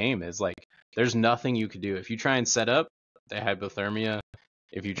even a game. It's like there's nothing you could do if you try and set up. They hypothermia.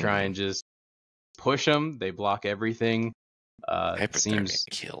 If you try and just push them, they block everything. Hypothermia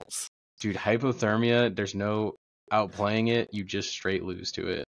kills. Dude, hypothermia, there's no outplaying it. You just straight lose to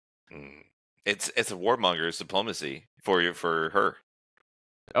it. It's a warmonger's diplomacy for her.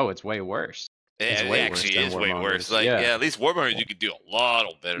 Oh, it's way worse. It actually is way worse. At least warmongers you could do a lot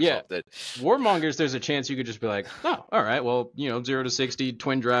better. Yeah, warmongers, there's a chance you could just be like, oh, all right, well, 0 to 60,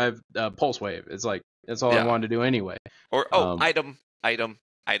 twin drive, pulse wave. It's like that's all I wanted to do anyway. Or item.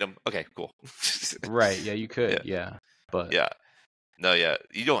 Okay, cool. Right? Yeah, you could. Yeah, but no,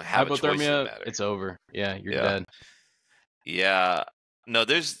 you don't have a choice in the matter. It's over. Yeah, you're dead. Yeah, no,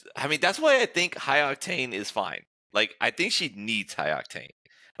 that's why I think High Octane is fine. Like, I think she needs High Octane.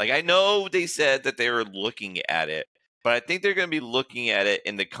 Like, I know they said that they were looking at it, but I think they're going to be looking at it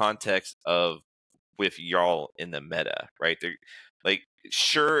in the context of with Jarl in the meta, right? They're like,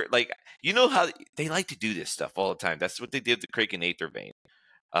 sure, like, how they like to do this stuff all the time. That's what they did with the Kraken Aether Vein.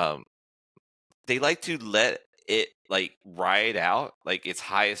 They like to let it like ride out, like its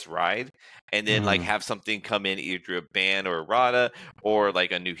highest ride, and then like have something come in either through a ban or a Rada or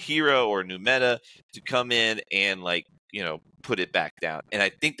like a new hero or a new meta to come in and like put it back down. And I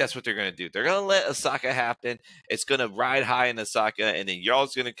think that's what they're going to do. They're going to let Osaka happen. It's going to ride high in Osaka, and then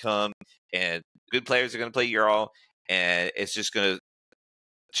Jarl's going to come, and good players are going to play Jarl, and it's just going to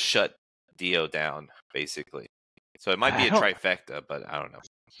shut Dio down, basically. So it might be a trifecta, but I don't know.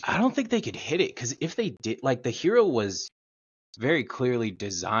 I don't think they could hit it, because if they did, like, the hero was very clearly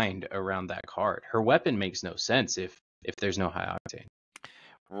designed around that card. Her weapon makes no sense if if there's no high octane.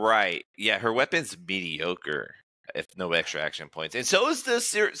 Right. Yeah, her weapon's mediocre if no extra action points. And so is the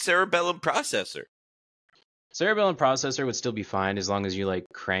Cerebellum processor. Cerebellum processor would still be fine as long as you like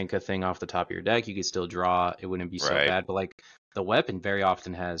crank a thing off the top of your deck. You could still draw. It wouldn't be so bad. But like the weapon very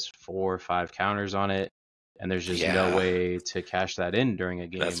often has 4 or 5 counters on it, and there's just no way to cash that in during a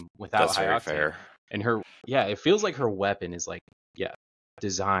game without high octane. Fair. And it feels like her weapon is like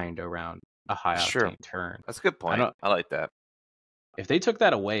designed around a high octane turn. That's a good point. I like that. If they took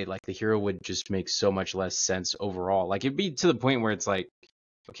that away, like the hero would just make so much less sense overall. Like it'd be to the point where it's like,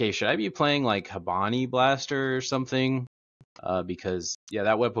 okay, should I be playing like Habani Blaster or something? Because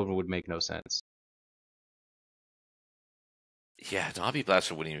that weapon would make no sense. Yeah, Habani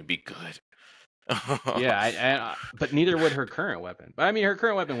Blaster wouldn't even be good. But neither would her current weapon. But I mean, her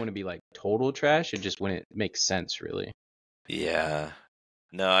current weapon wouldn't be like total trash. It just wouldn't make sense, really. Yeah.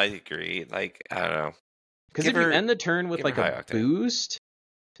 No, I agree. Like, I don't know. Because if you end the turn with like a boost,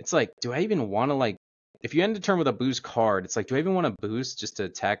 it's like, do I even want to like? If you end the turn with a boost card, it's like, do I even want to boost just to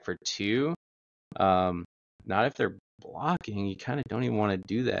attack for 2? Not if they're blocking. You kind of don't even want to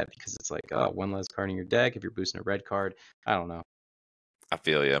do that because it's like, oh, 1 less card in your deck if you're boosting a red card. I don't know. I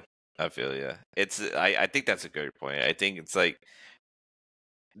feel you. I think that's a good point. I think it's like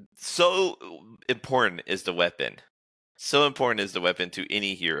so important is the weapon. So important is the weapon to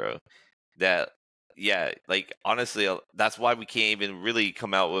any hero that like honestly, that's why we can't even really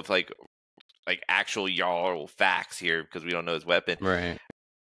come out with like actual Jarl facts here because we don't know his weapon. Right.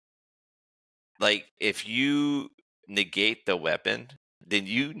 Like if you negate the weapon, then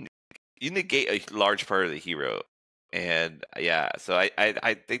you negate a large part of the hero. And so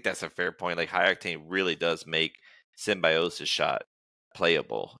I think that's a fair point. Like high octane really does make Symbiosis Shot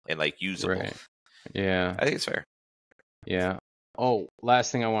playable and like usable. Right. Yeah. I think it's fair. Yeah. Oh,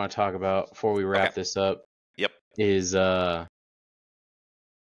 last thing I want to talk about before we wrap this up. Yep. Is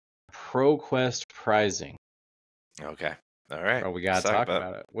ProQuest prizing. Okay. All right. We gotta talk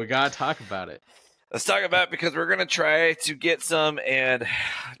about it. Let's talk about it because we're gonna try to get some. And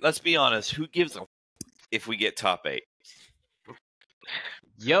let's be honest, who gives a if we get top 8?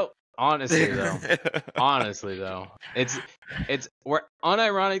 Yep. Honestly though, it's we're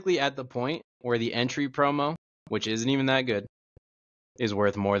unironically at the point where the entry promo, which isn't even that good, is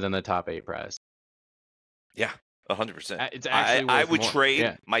worth more than the top 8 prize. Yeah, 100%. It's actually I would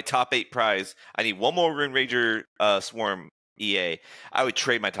trade my top 8 prize. I need one more Rune Ranger Swarm EA. I would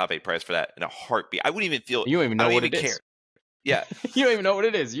trade my top 8 prize for that in a heartbeat. I wouldn't even feel. You don't even know what it is. Care. Yeah. You don't even know what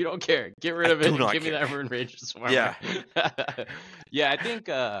it is. You don't care. Get rid of it. Give me that Rune Ranger Swarm. Yeah. I think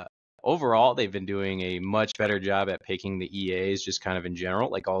overall they've been doing a much better job at picking the EAs just kind of in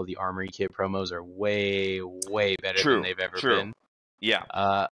general. Like all of the Armory Kit promos are way, way better than they've ever been. Yeah.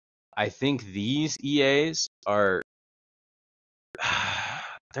 I think these EAs are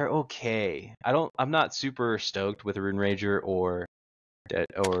they're okay. I'm not super stoked with Rune Ranger or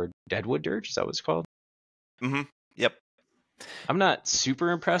Deadwood Dirge. Is that what it's called? Mm-hmm. Yep. I'm not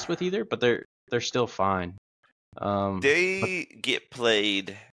super impressed with either, but they're still fine. They get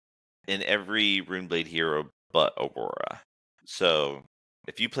played in every Runeblade hero but Aurora. So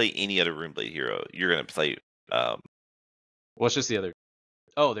if you play any other Runeblade hero, you're gonna play. What's just the other?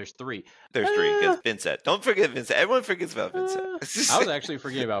 Oh, there's 3. There's 3 against Vincent. Don't forget Vincent. Everyone forgets about Vincent. I was actually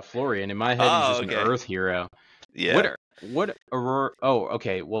forgetting about Florian. In my head, he's just an Earth hero. Yeah. What Aurora? Oh,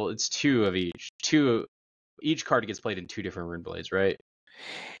 okay. Well, it's 2 of each. Each card gets played in 2 different Runeblades, right?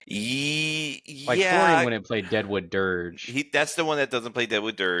 Florian wouldn't play Deadwood Dirge. That's the one that doesn't play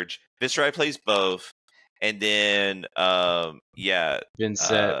Deadwood Dirge. Viscerai plays both, and then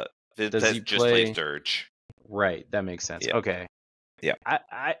Vincent just plays Dirge. Right, that makes sense. Yeah. Okay. Yeah.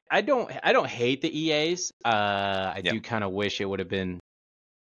 I don't hate the EAs. I do kind of wish it would have been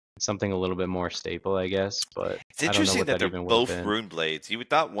something a little bit more staple, I guess. But it's interesting that they're both Runeblades. You would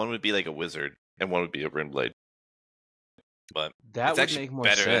thought one would be like a wizard and one would be a Runeblade. But that it's would actually make more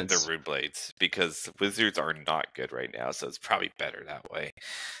better sense. than the Runeblades because wizards are not good right now, so it's probably better that way.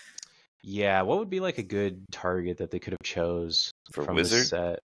 Yeah, what would be like a good target that they could have chose from wizard? The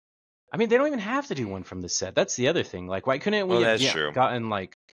set? I mean, they don't even have to do one from the set. That's the other thing. Like, why couldn't we have gotten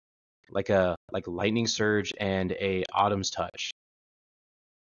like Lightning Surge and a Autumn's Touch?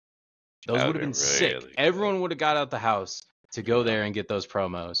 Those would have been sick. Really Everyone would have got out the house to go there and get those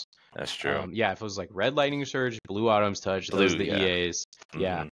promos. That's true. If it was like Red Lightning Surge, Blue Autumn's Touch, those are the EAs. Mm-hmm.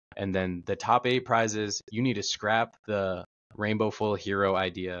 Yeah. And then the top 8 prizes, you need to scrap the Rainbow Full Hero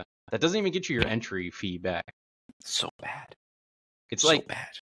idea. That doesn't even get you your entry fee back. So bad. It's so bad.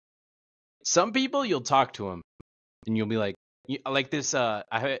 Some people, you'll talk to them, and you'll be like this.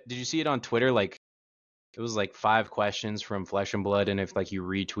 Did you see it on Twitter? Like it was like 5 questions from Flesh and Blood, and if like you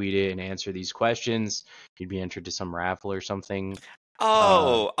retweet it and answer these questions, you'd be entered to some raffle or something.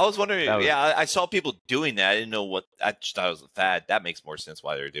 Oh, I was wondering. That was- Yeah, I saw people doing that. I didn't know what. I just thought it was a fad. That makes more sense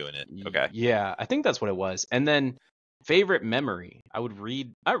why they're doing it. Okay. Yeah, I think that's what it was. And then favorite memory. I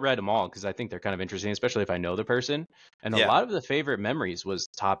read them all because I think they're kind of interesting, especially if I know the person. And a lot of the favorite memories was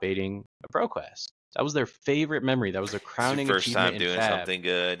top 8ing a Pro Quest. That was their favorite memory. That was their crowning first achievement time doing in Fab. something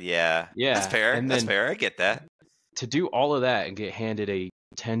good. Yeah. Yeah. That's fair. And that's fair. I get that. To do all of that and get handed a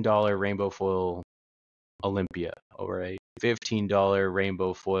 $10 rainbow foil Olympia or a $15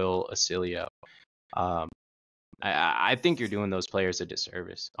 rainbow foil Acilio. I think you're doing those players a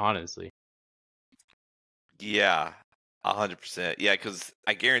disservice, honestly. Yeah, 100%. Yeah, because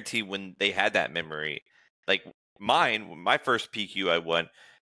I guarantee when they had that memory, like my first PQ I won,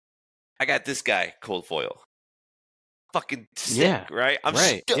 I got this guy cold foil. Fucking sick, right? I'm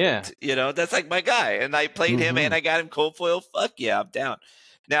stoked. Yeah. You know, that's like my guy. And I played him and I got him cold foil. Fuck yeah, I'm down.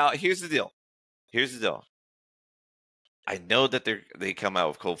 Now, here's the deal. I know that they come out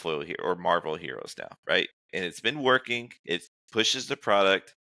with cold foil here or Marvel heroes now, right? And it's been working. It pushes the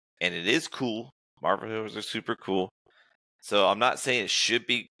product, and it is cool. Marvel heroes are super cool. So I'm not saying it should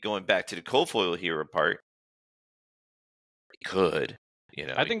be going back to the cold foil hero part. It could, you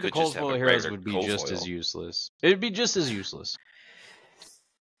know. I think the cold foil heroes would be just as useless. It'd be just as useless.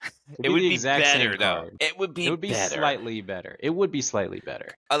 It would be better, though. It would be slightly better. It would be slightly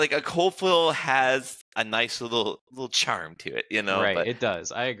better. Like a cold foil has a nice little charm to it, you know. Right, but... it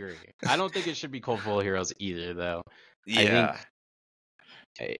does. I agree. I don't think it should be cold foil heroes either, though. Yeah.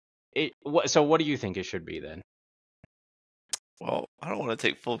 So what do you think it should be then? Well, I don't want to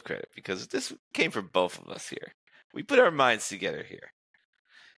take full credit because this came from both of us here. We put our minds together here.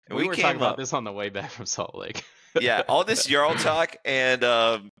 And we were talking about this on the way back from Salt Lake. Yeah, all this Jarl talk and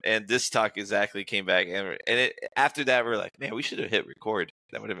this talk exactly came back, and after that we're like, man, we should have hit record.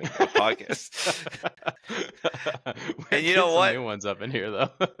 That would have been a good podcast. And you know what? New ones up in here though.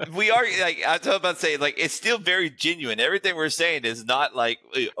 We are like I was about to say, like it's still very genuine. Everything we're saying is not like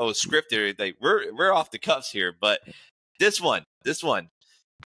scripted. Like we're off the cuffs here, but this one,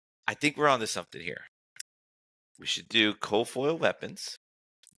 I think we're onto something here. We should do cold foil weapons.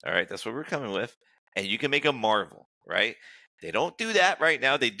 All right, that's what we're coming with. And you can make a Marvel, right? They don't do that right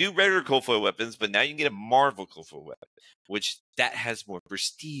now. They do regular cold foil weapons, but now you can get a Marvel cold foil weapon, which that has more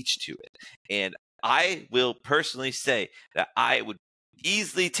prestige to it. And I will personally say that I would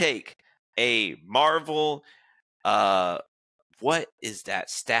easily take a Marvel, what is that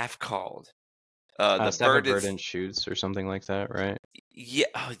staff called? The staff of verdant shoots or something like that, right? Yeah,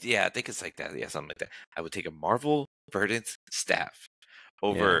 I think it's like that. Yeah, something like that. I would take a Marvel verdant staff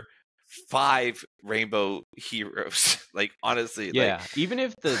over 5 rainbow heroes. Like honestly, even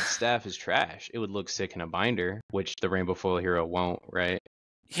if the staff is trash, it would look sick in a binder, which the rainbow foil hero won't, right?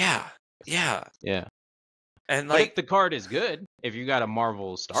 Yeah. And but if the card is good, if you got a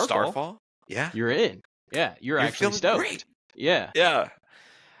Marvel Starfall, you're in. Yeah, you're actually stoked. Great. Yeah.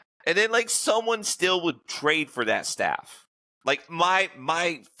 And then like someone still would trade for that staff. Like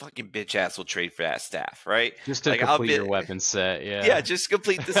my fucking bitch ass will trade for that staff, right? Just to complete your weapon set, Yeah, just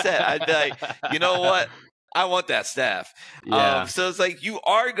complete the set. I'd be like, you know what? I want that staff. Yeah. So it's like you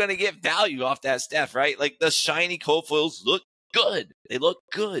are gonna get value off that staff, right? Like the shiny cold foils look good. They look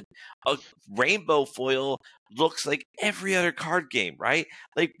good. A rainbow foil looks like every other card game, right?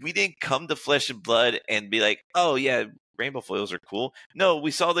 Like we didn't come to Flesh and Blood and be like, oh yeah, rainbow foils are cool. No,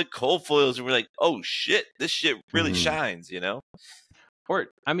 we saw the cold foils and we're like, oh shit, this shit really shines, you know? Or,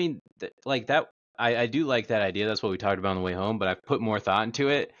 I mean, like that, I do like that idea. That's what we talked about on the way home, but I've put more thought into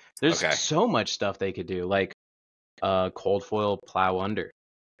it. There's so much stuff they could do, like cold foil plow under.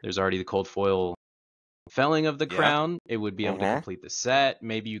 There's already the cold foil felling of the crown. It would be able to complete the set.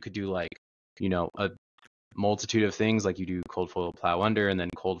 Maybe you could do like, you know, a multitude of things, like you do cold foil plow under and then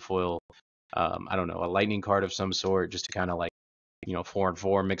cold foil I don't know, a lightning card of some sort, just to kind of like, you know, 4 and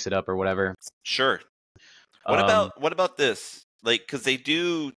 4, mix it up or whatever. Sure. What about this? Like, because they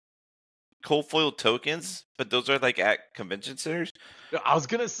do cold foil tokens, but those are like at convention centers. I was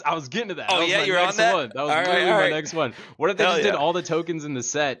getting to that. Oh yeah, you're on that. That was literally my next one. What if they just did all the tokens in the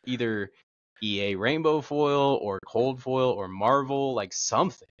set, either EA rainbow foil or cold foil or Marvel, like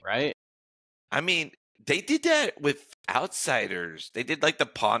something, right? I mean, they did that with Outsiders. They did like the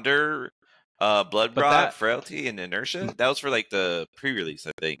Ponder. Blood Rot, Frailty, and Inertia. That was for like the pre-release,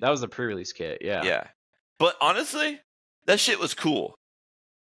 I think. That was the pre-release kit, yeah. Yeah. But honestly, that shit was cool.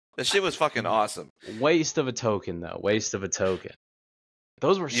 That shit was fucking awesome. Waste of a token, though. Waste of a token.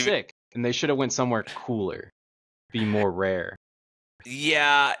 Those were sick, and they should have went somewhere cooler. Be more rare.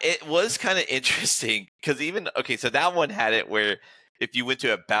 Yeah, it was kind of interesting because so that one had it where if you went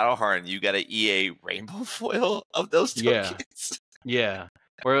to a Battle Harden, you got an EA rainbow foil of those Yeah, tokens. yeah.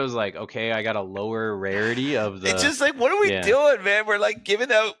 Where it was like, okay, I got a lower rarity of It's the. just like, what are we Yeah, doing, man? We're like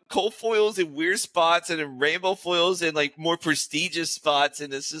giving out cold foils in weird spots and then rainbow foils in like more prestigious spots,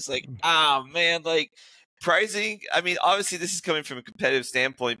 and it's just like, man, like pricing. I mean, obviously this is coming from a competitive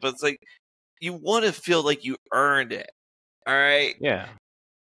standpoint, but it's like you want to feel like you earned it. All right. yeah.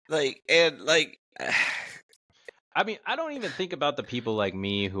 Like, and like, I mean, I don't even think about the people like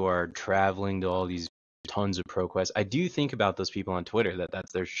me who are traveling to all these tons of pro quests. I do think about those people on Twitter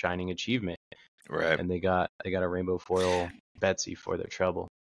that's their shining achievement, right. and they got a rainbow foil Betsy for their trouble.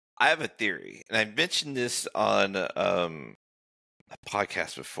 I have a theory, and I mentioned this on a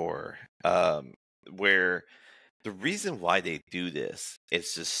podcast before, where the reason why they do this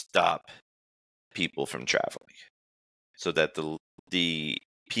is to stop people from traveling, so that the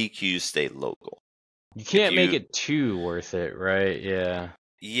PQs stay local. You can't make it too worth it, right? Yeah.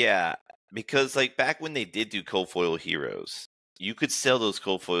 Yeah, because like back when they did do cold foil heroes, you could sell those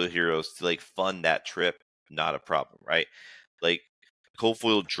cold foil heroes to like fund that trip, not a problem, right? Like cold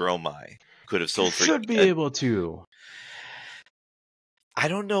foil Dromai could have sold you should be able to. I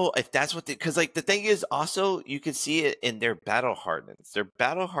don't know if that's what because like the thing is also you can see it in their battle hardens. Their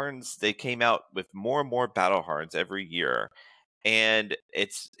battle hardens, they came out with more and more battle hardens every year, and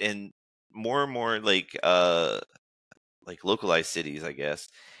it's in more and more like localized cities, I guess.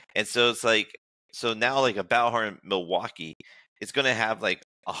 And so it's like now like a battle harden Milwaukee, it's gonna have like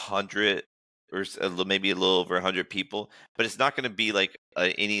 100 or maybe a little over 100 people, but it's not going to be like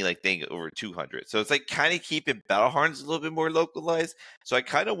any like thing over 200. So it's like kind of keeping battle hardens a little bit more localized. So I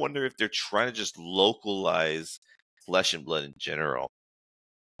kind of wonder if they're trying to just localize Flesh and Blood in general.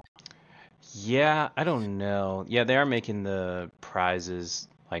 Yeah, I don't know. Yeah, they are making the prizes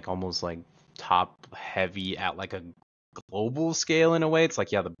like almost like top heavy at like a global scale in a way. It's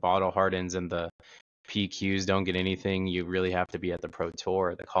like, yeah, the bottle hardens and the PQs don't get anything. You really have to be at the Pro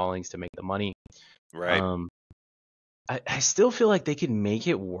Tour, the callings to make the money. Right. I still feel like they could make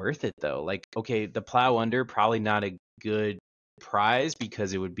it worth it though. Like, okay, the Plow Under, probably not a good prize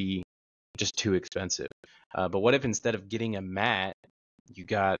because it would be just too expensive. But what if instead of getting a mat, you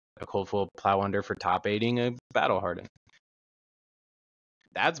got a cold foil Plow Under for top aiding a Battle Harden?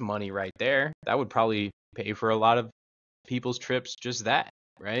 That's money right there. That would probably pay for a lot of people's trips, just that,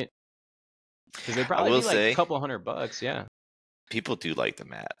 right? Because they'd probably be like a couple $100, yeah. People do like the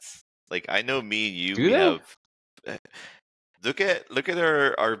mats. Like I know me and you, do we they? have. Look at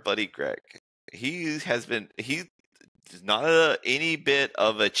our buddy Greg. He's not any bit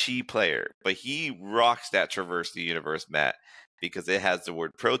of a chi player, but he rocks that Traverse the Universe mat because it has the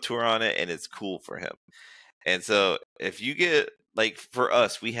word Pro Tour on it and it's cool for him. And so if you get like for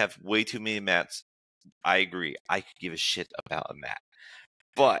us, we have way too many mats. I agree. I could give a shit about a mat,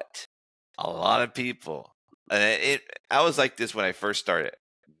 but a lot of people, and I was like this when I first started,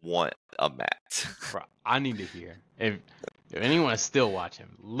 want a mat. Bro, I need to hear if anyone is still watching,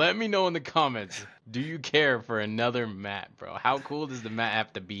 let me know in the comments. Do you care for another mat, bro? How cool does the mat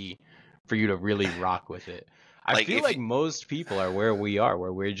have to be for you to really rock with it? I feel like most people are where we are,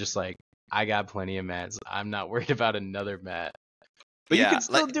 where we're just like, I got plenty of mats. I'm not worried about another mat. But you can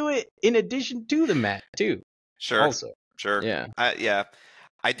still do it in addition to the mat too. Sure. Also. Sure. Yeah.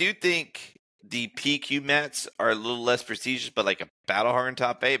 I do think the PQ mats are a little less prestigious, but like a Battle Harden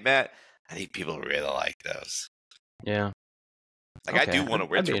top 8 mat, I think people really like those. Yeah. Like I do want a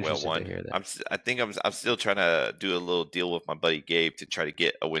Winter Whale one. I'm still trying to do a little deal with my buddy Gabe to try to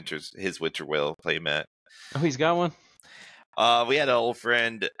get his Winter Whale play mat. Oh, he's got one? We had an old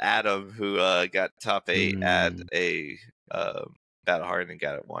friend Adam who got top 8 at a Battle Harden and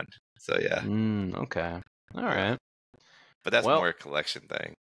got it one. So yeah. Okay. All right. But that's more a collection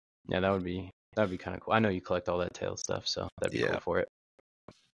thing. Yeah, that'd be kind of cool. I know you collect all that tail stuff, so that'd be cool for it.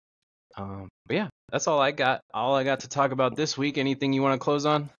 But yeah, that's all I got. All I got to talk about this week. Anything you want to close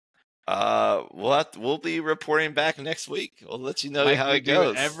on? We'll be reporting back next week. We'll let you know how it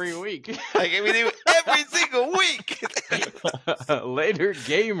goes every week. Like we do every single week. Later,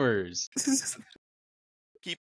 gamers.